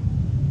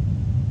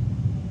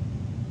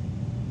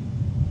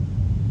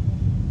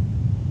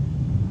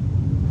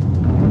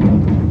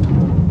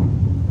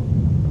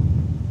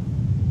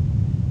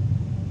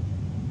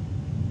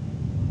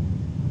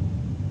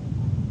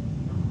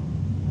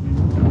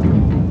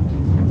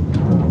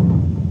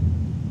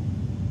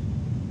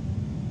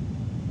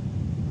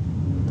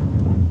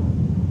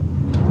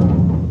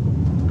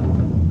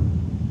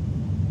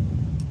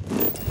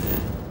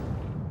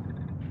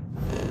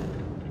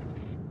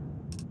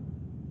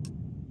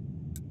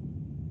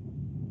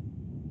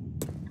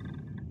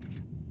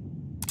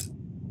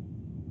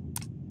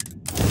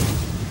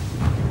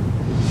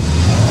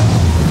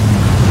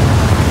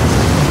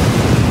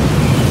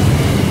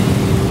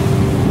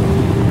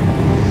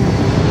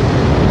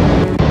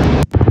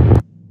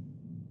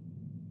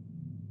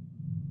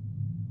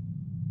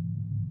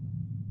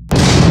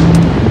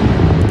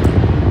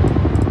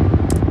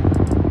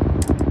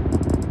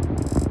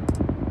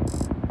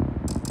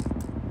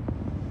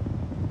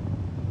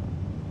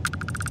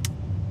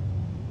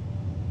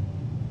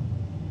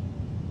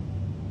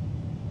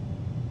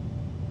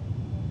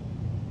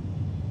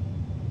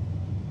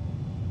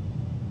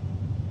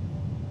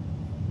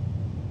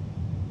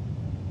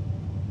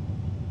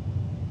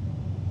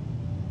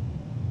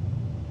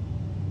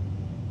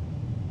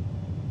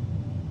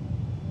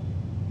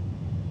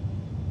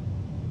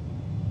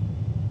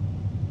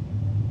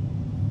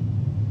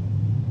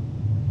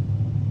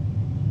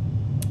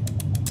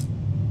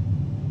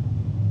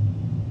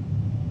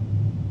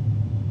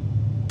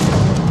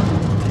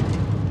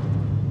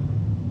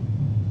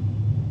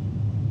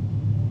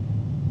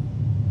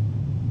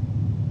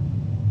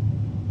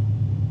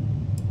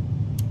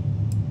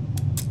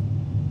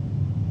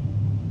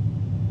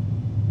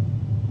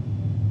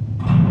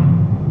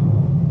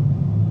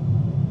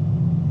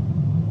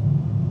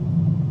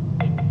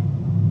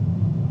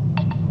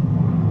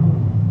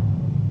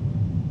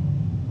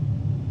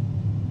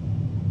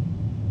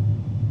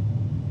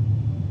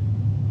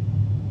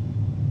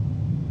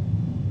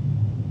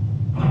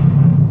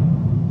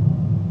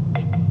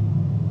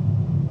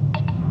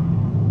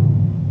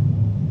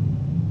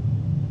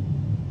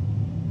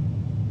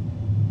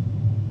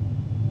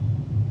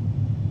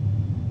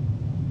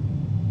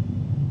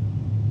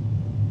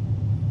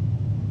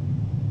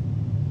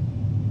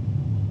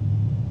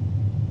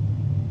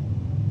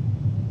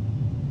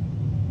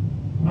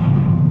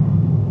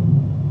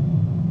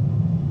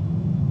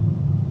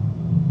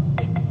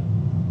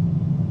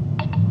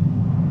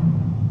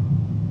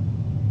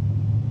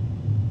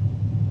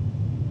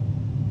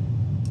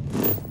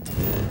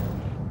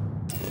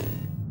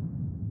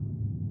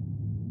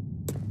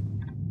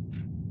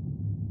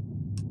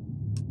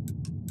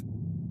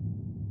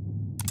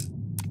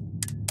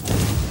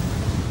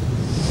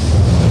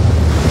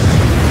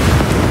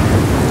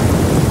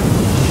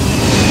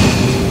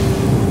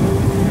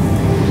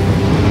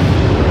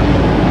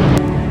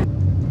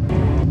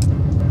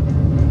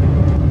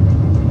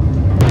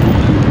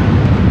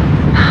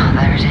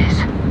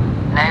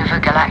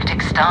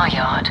 star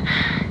yard,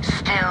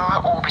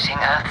 still orbiting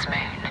Earth's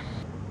moon.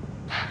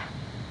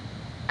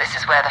 This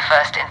is where the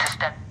first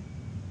interstellar...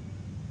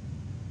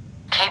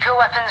 Keep your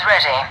weapons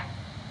ready.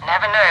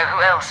 Never know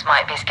who else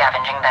might be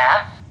scavenging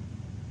there.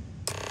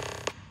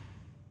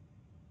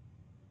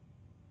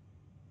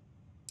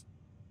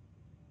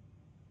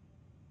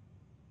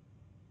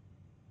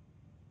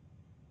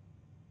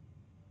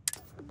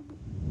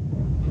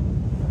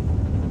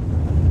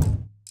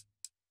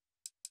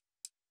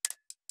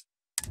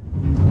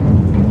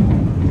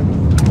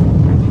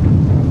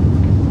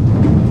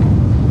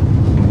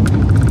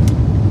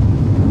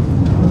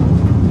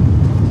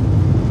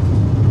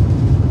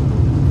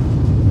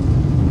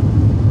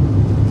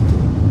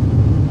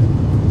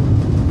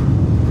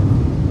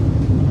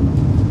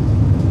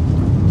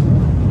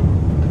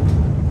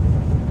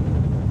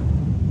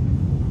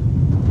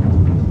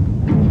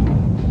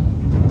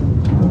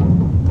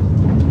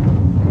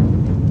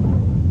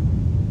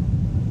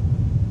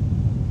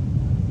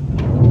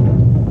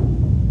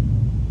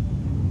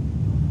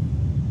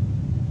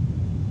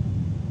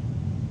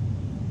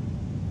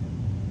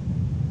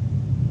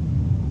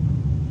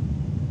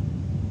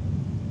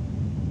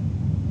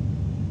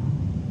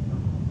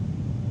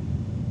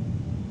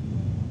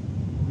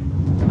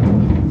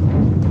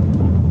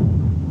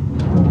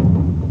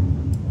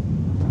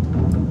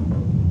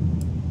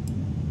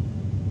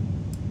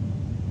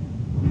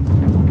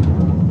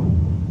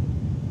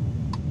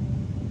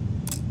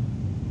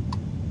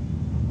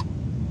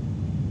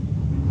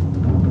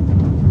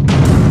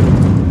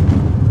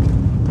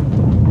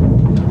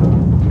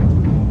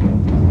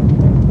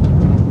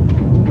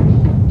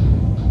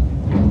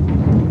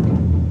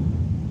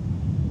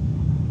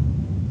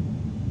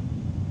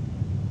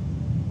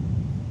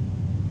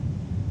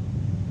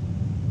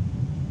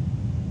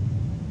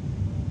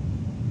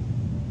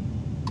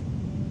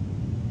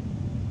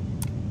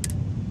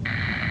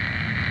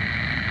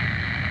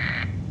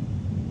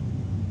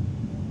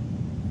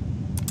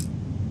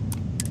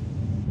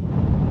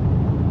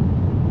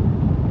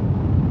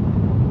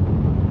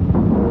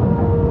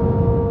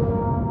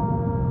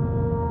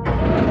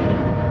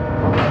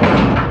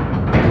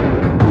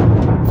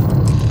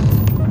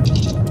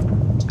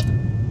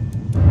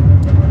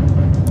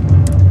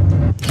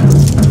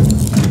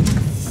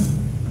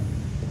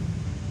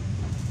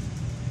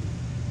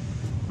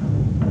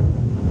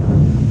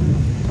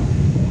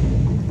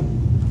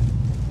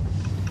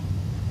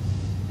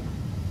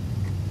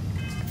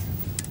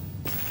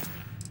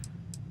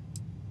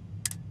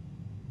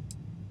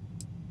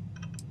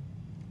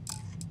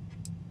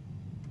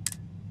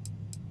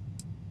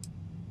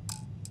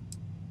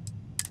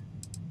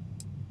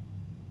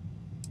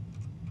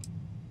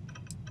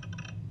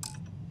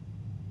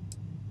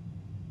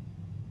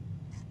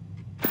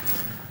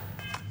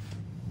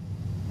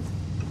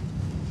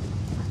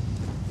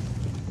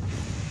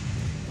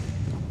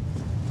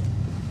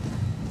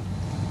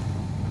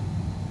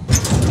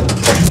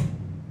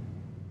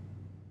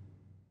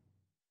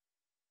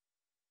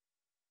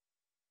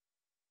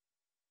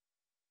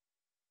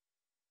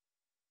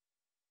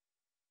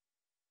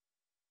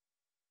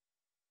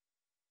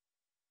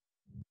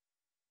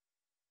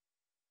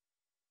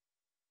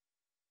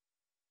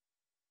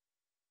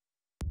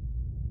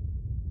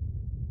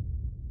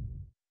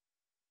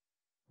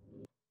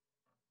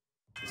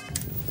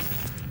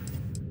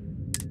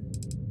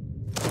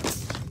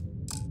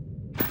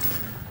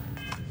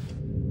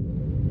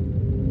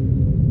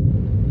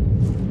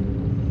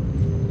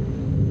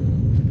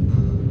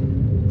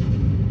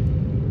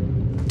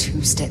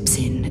 2 steps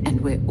in, and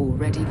we're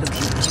already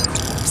looking at your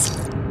corpse.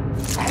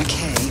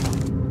 Okay,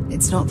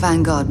 it's not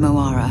Vanguard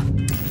Moara.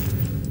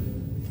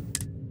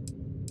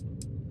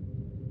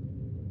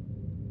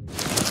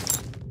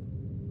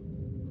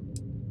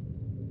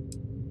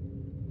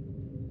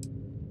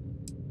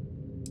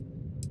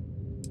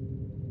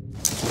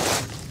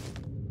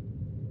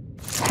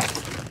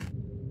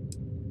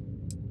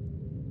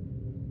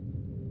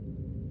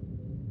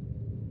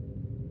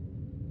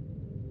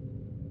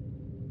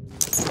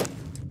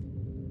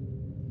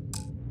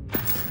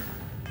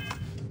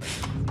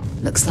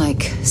 Looks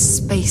like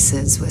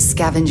spacers were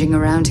scavenging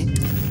around here,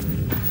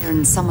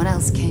 and someone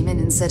else came in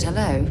and said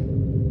hello.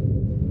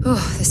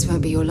 Oh, this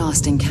won't be your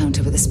last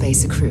encounter with a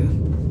spacer crew.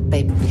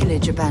 They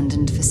pillage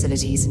abandoned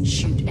facilities and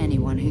shoot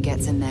anyone who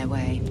gets in their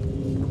way.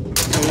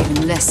 They're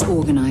even less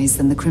organized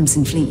than the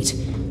Crimson Fleet.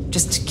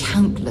 Just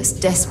countless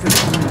desperate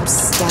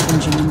groups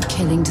scavenging and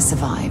killing to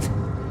survive.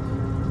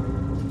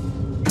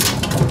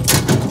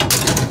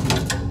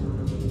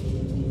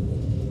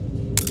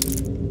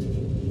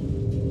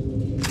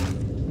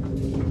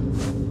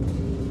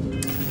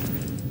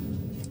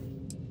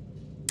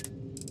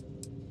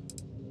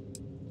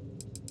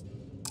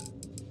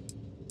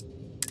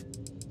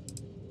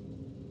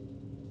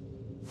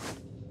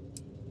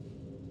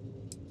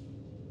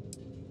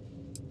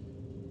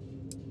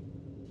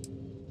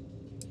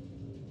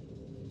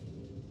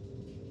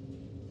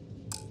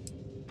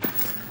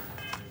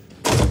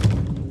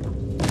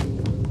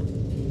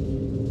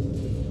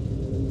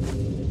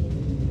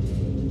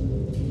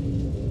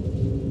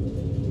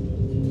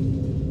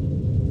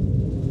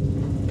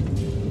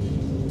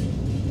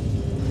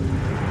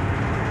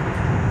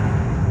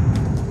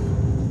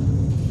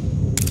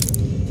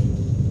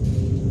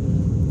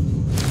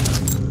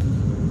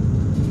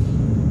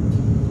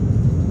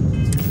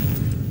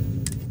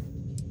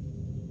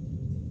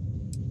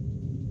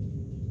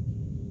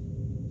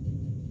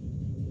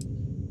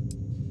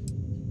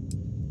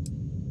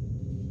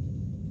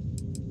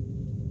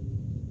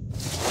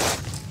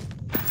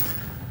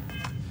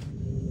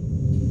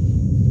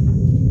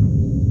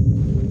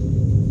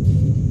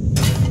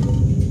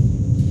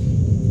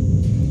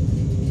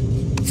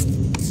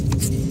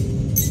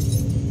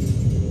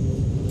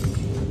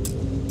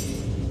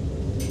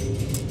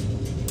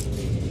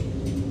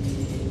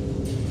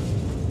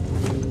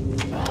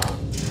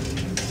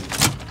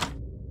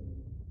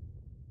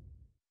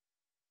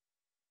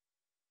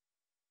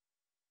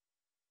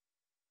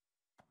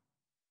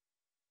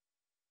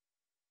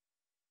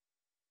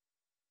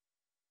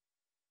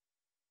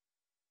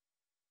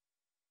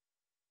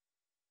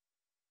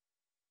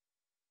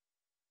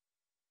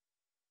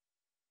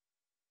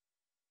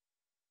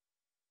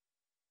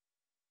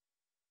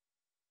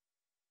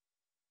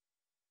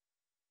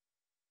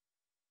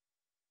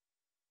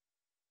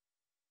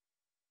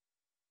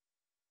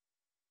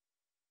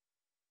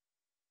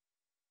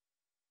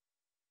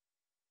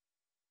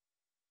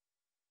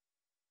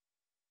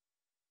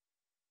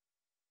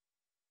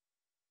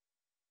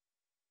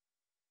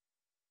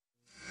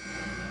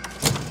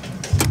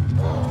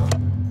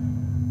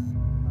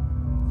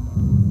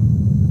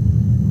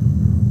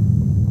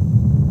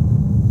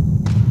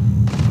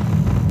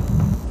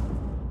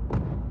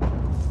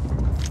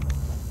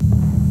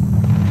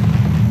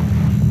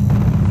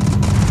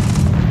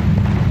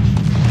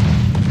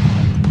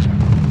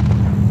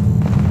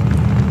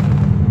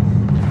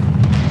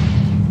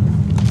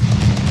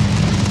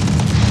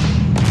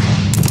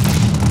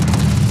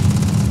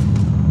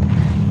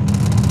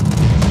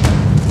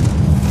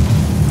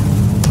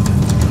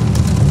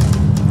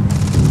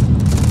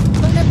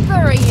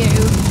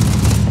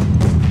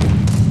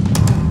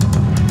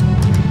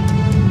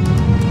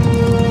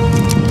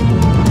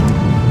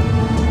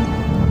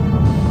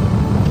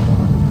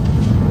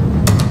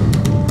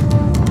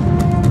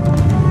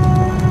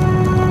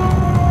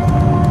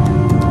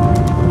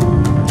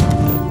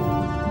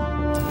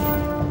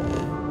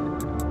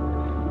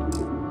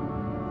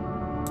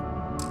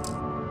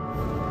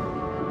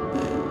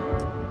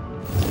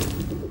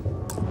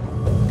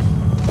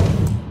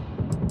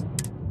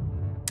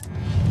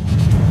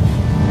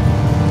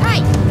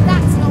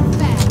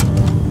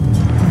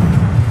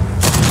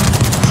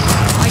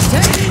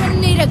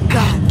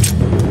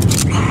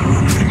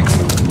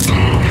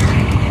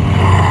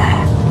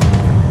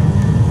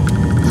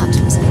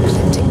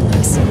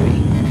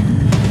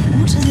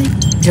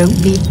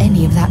 Don't leave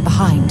any of that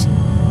behind.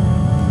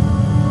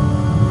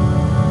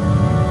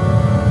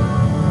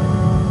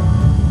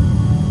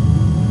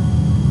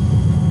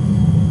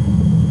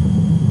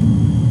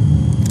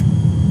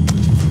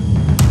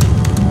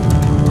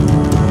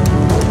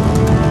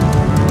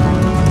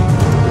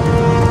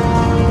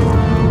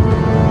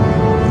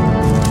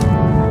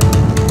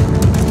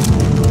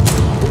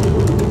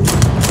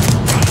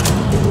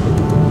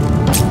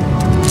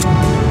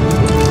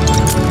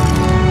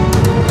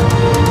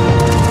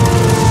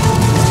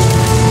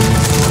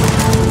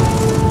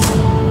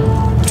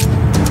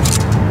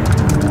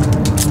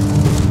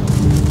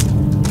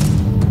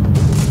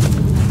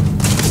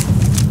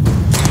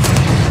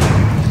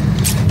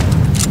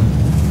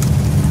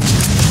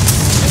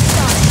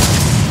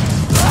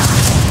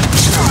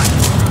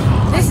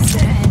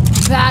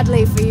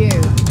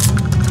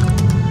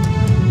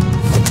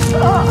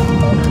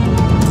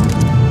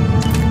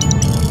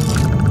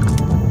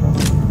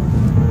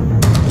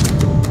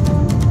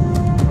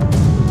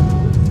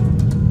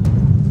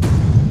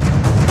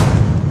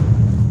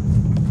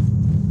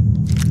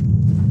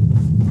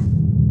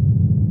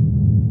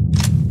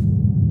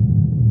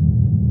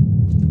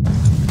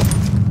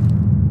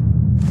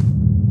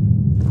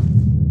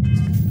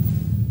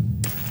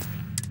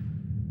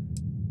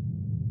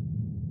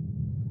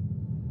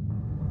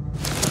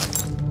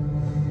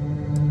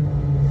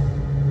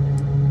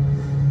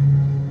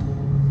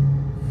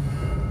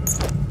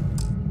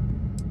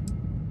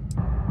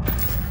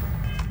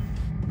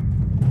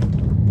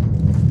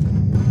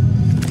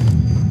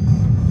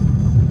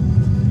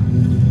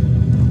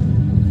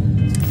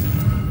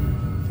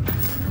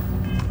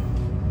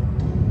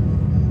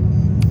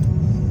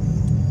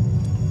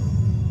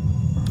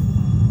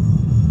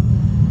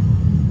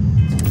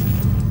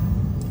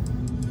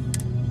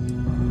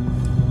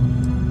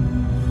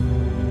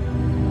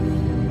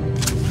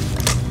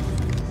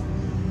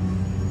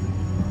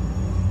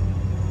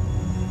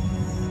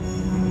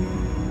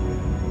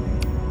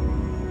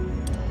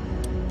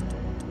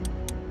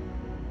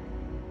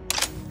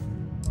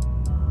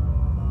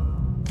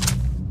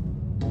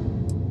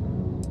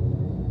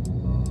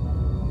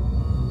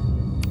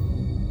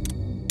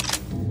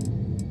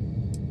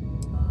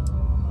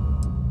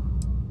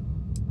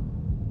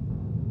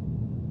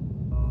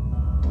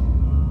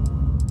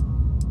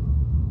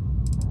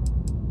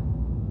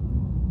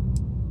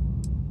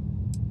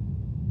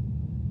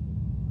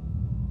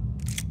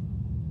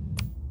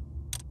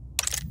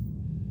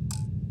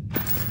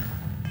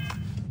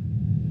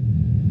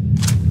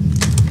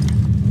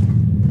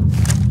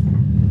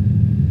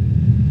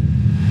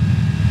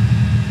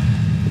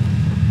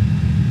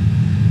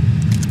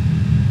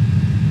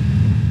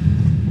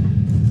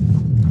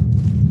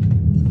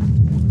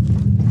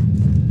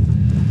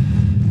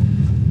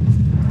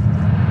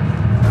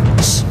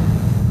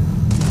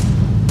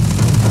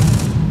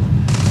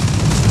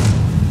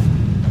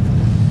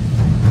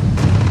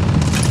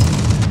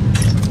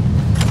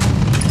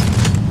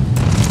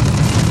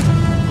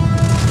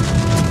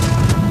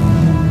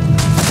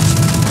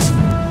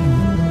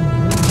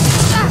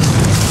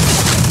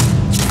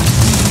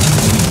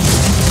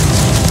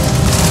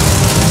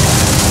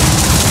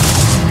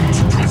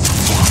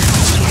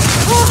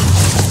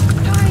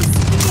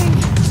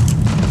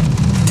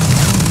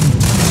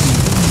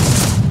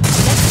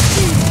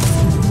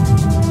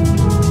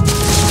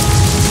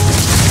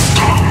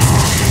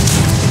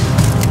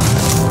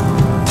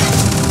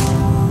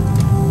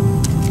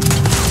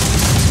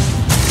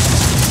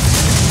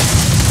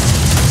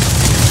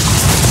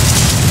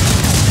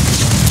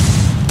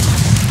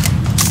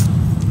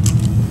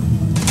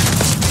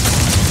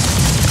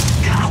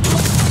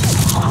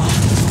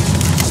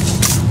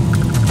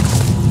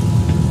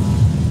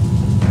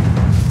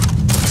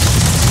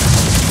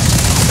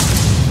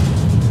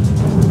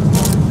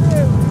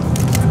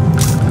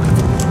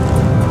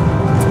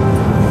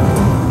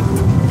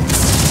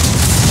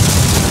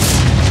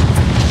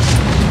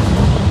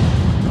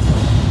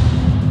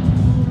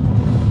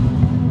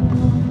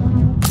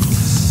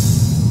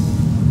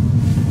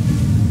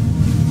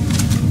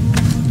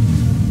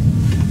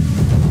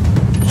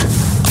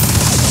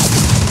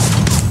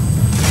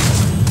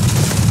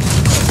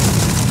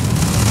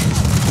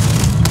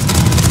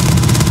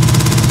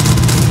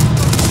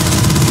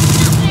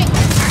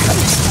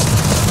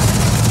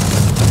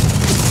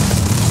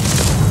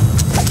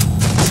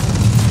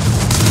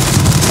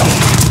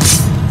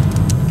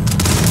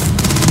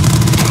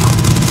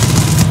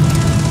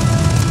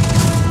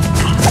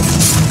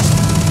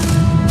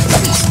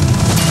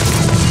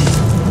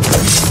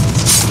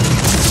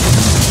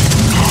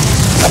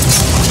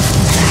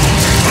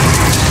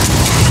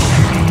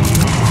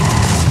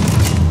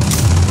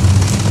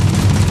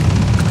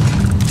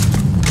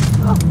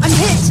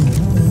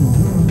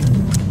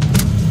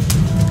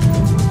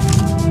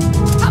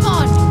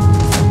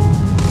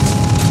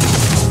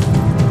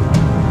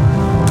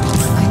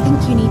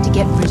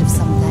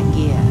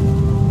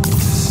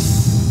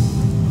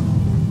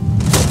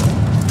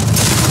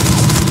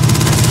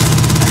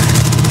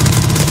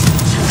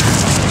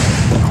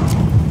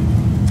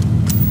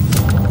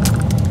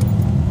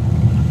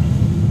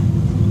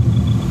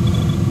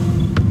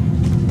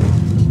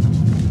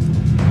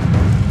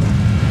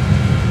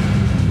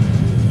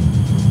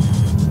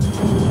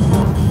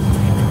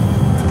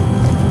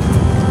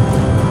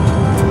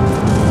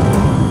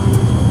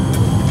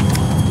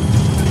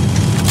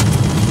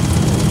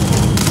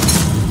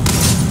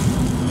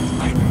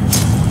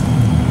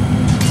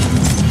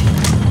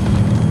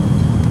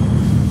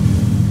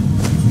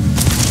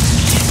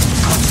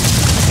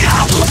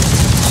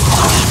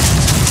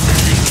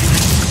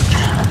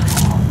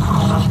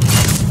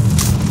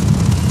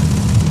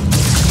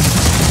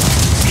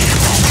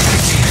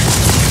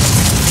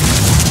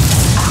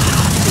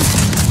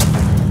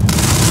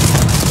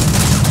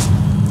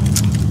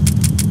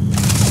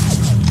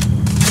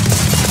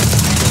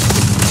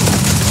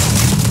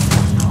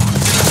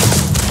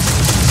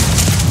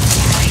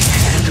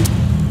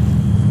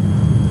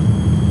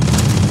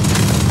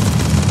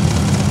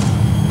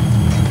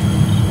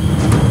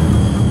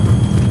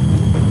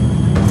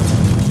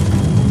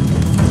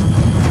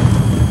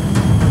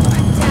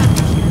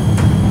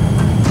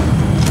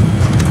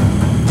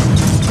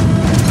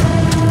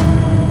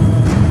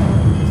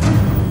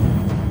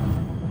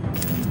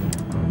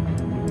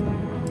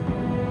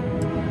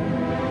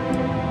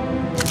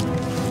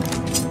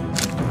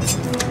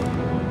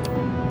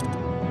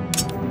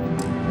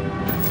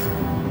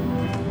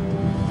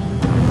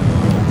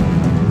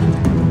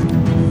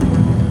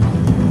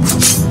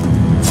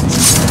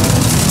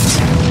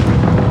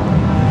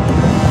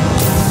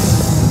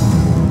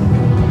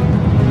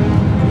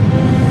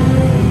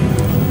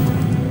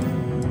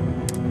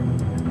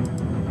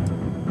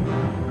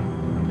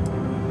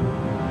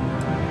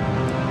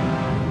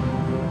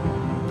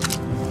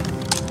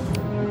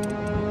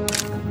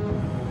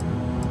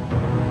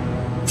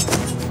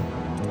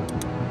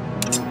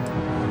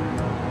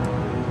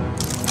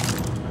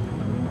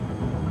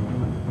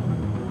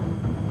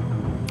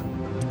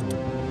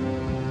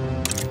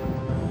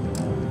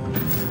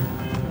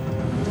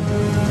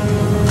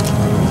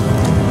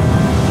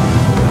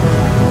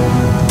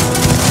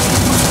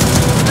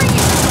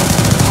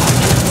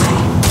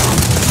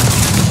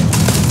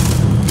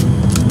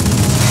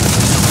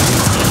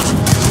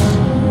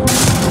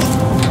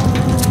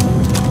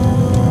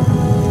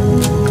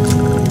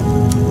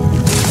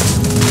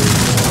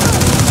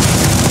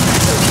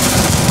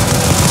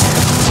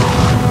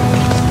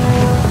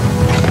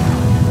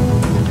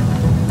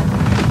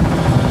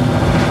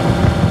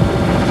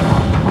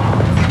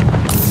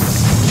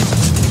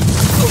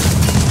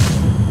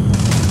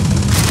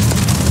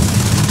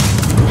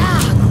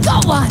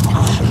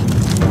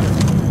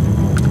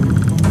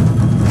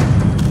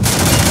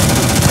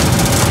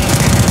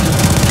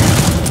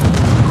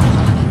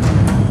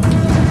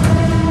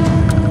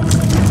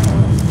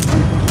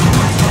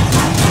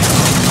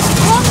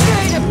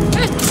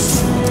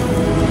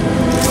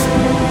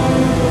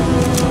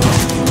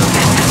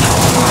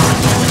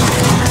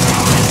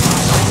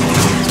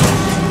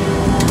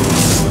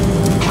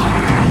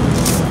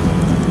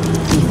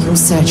 you're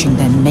searching,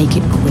 then make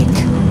it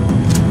quick.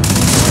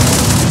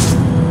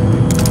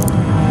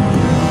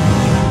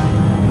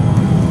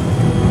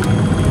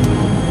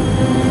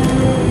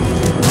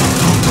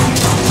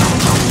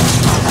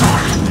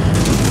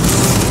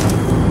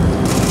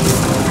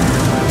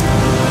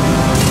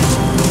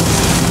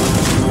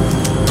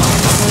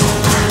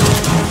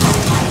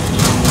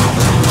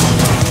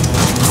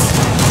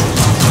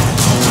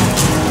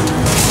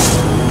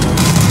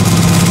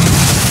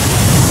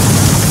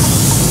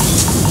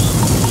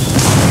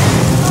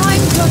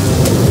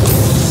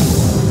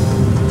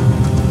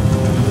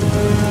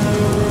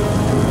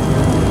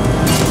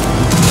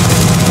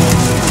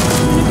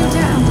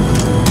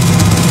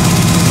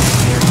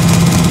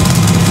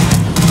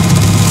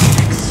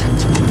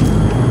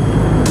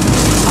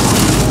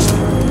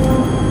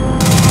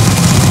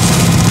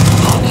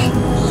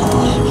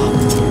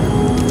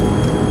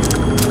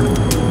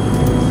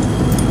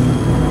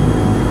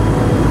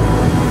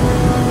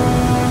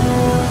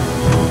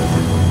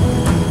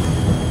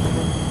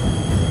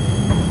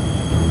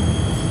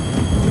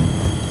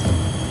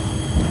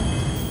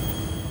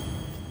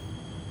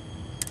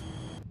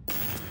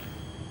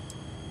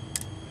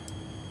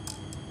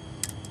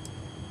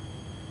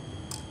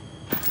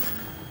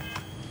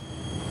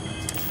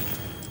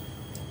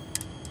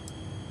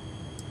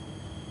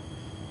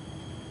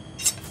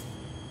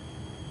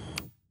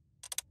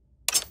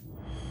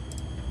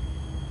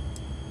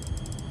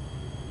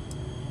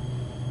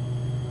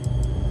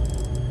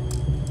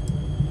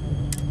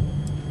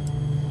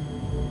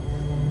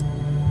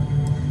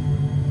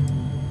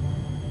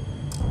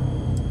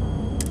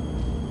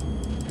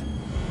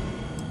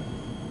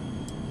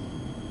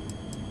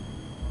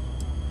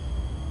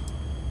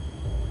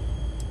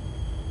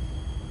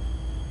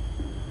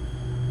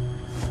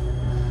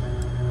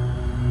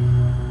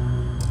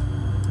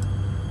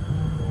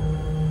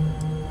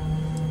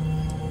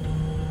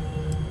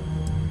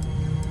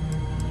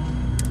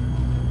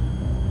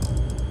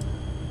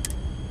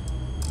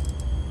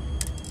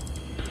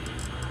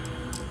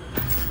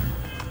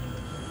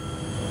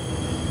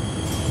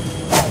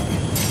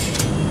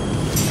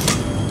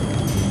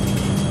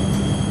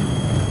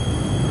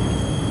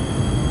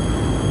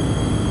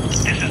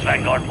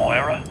 Vanguard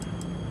Moira?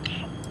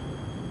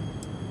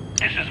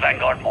 This is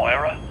Vanguard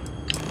Moira?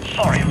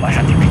 Sorry if I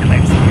had to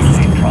reclaim the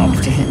Ukraine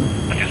property,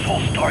 but this whole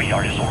star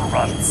yard is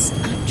overrun.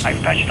 I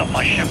patched up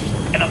my ship,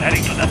 and I'm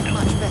heading to them too.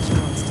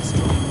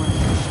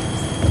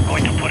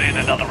 Going to put in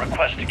another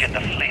request to get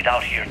the fleet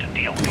out here to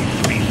deal with these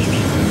spacers.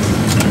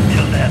 But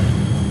until then,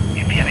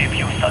 if any of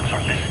you thugs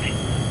are listening,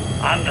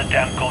 I'm the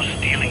damn ghost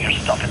stealing your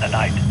stuff in the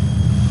night.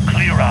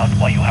 Clear out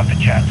while you have the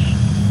chance.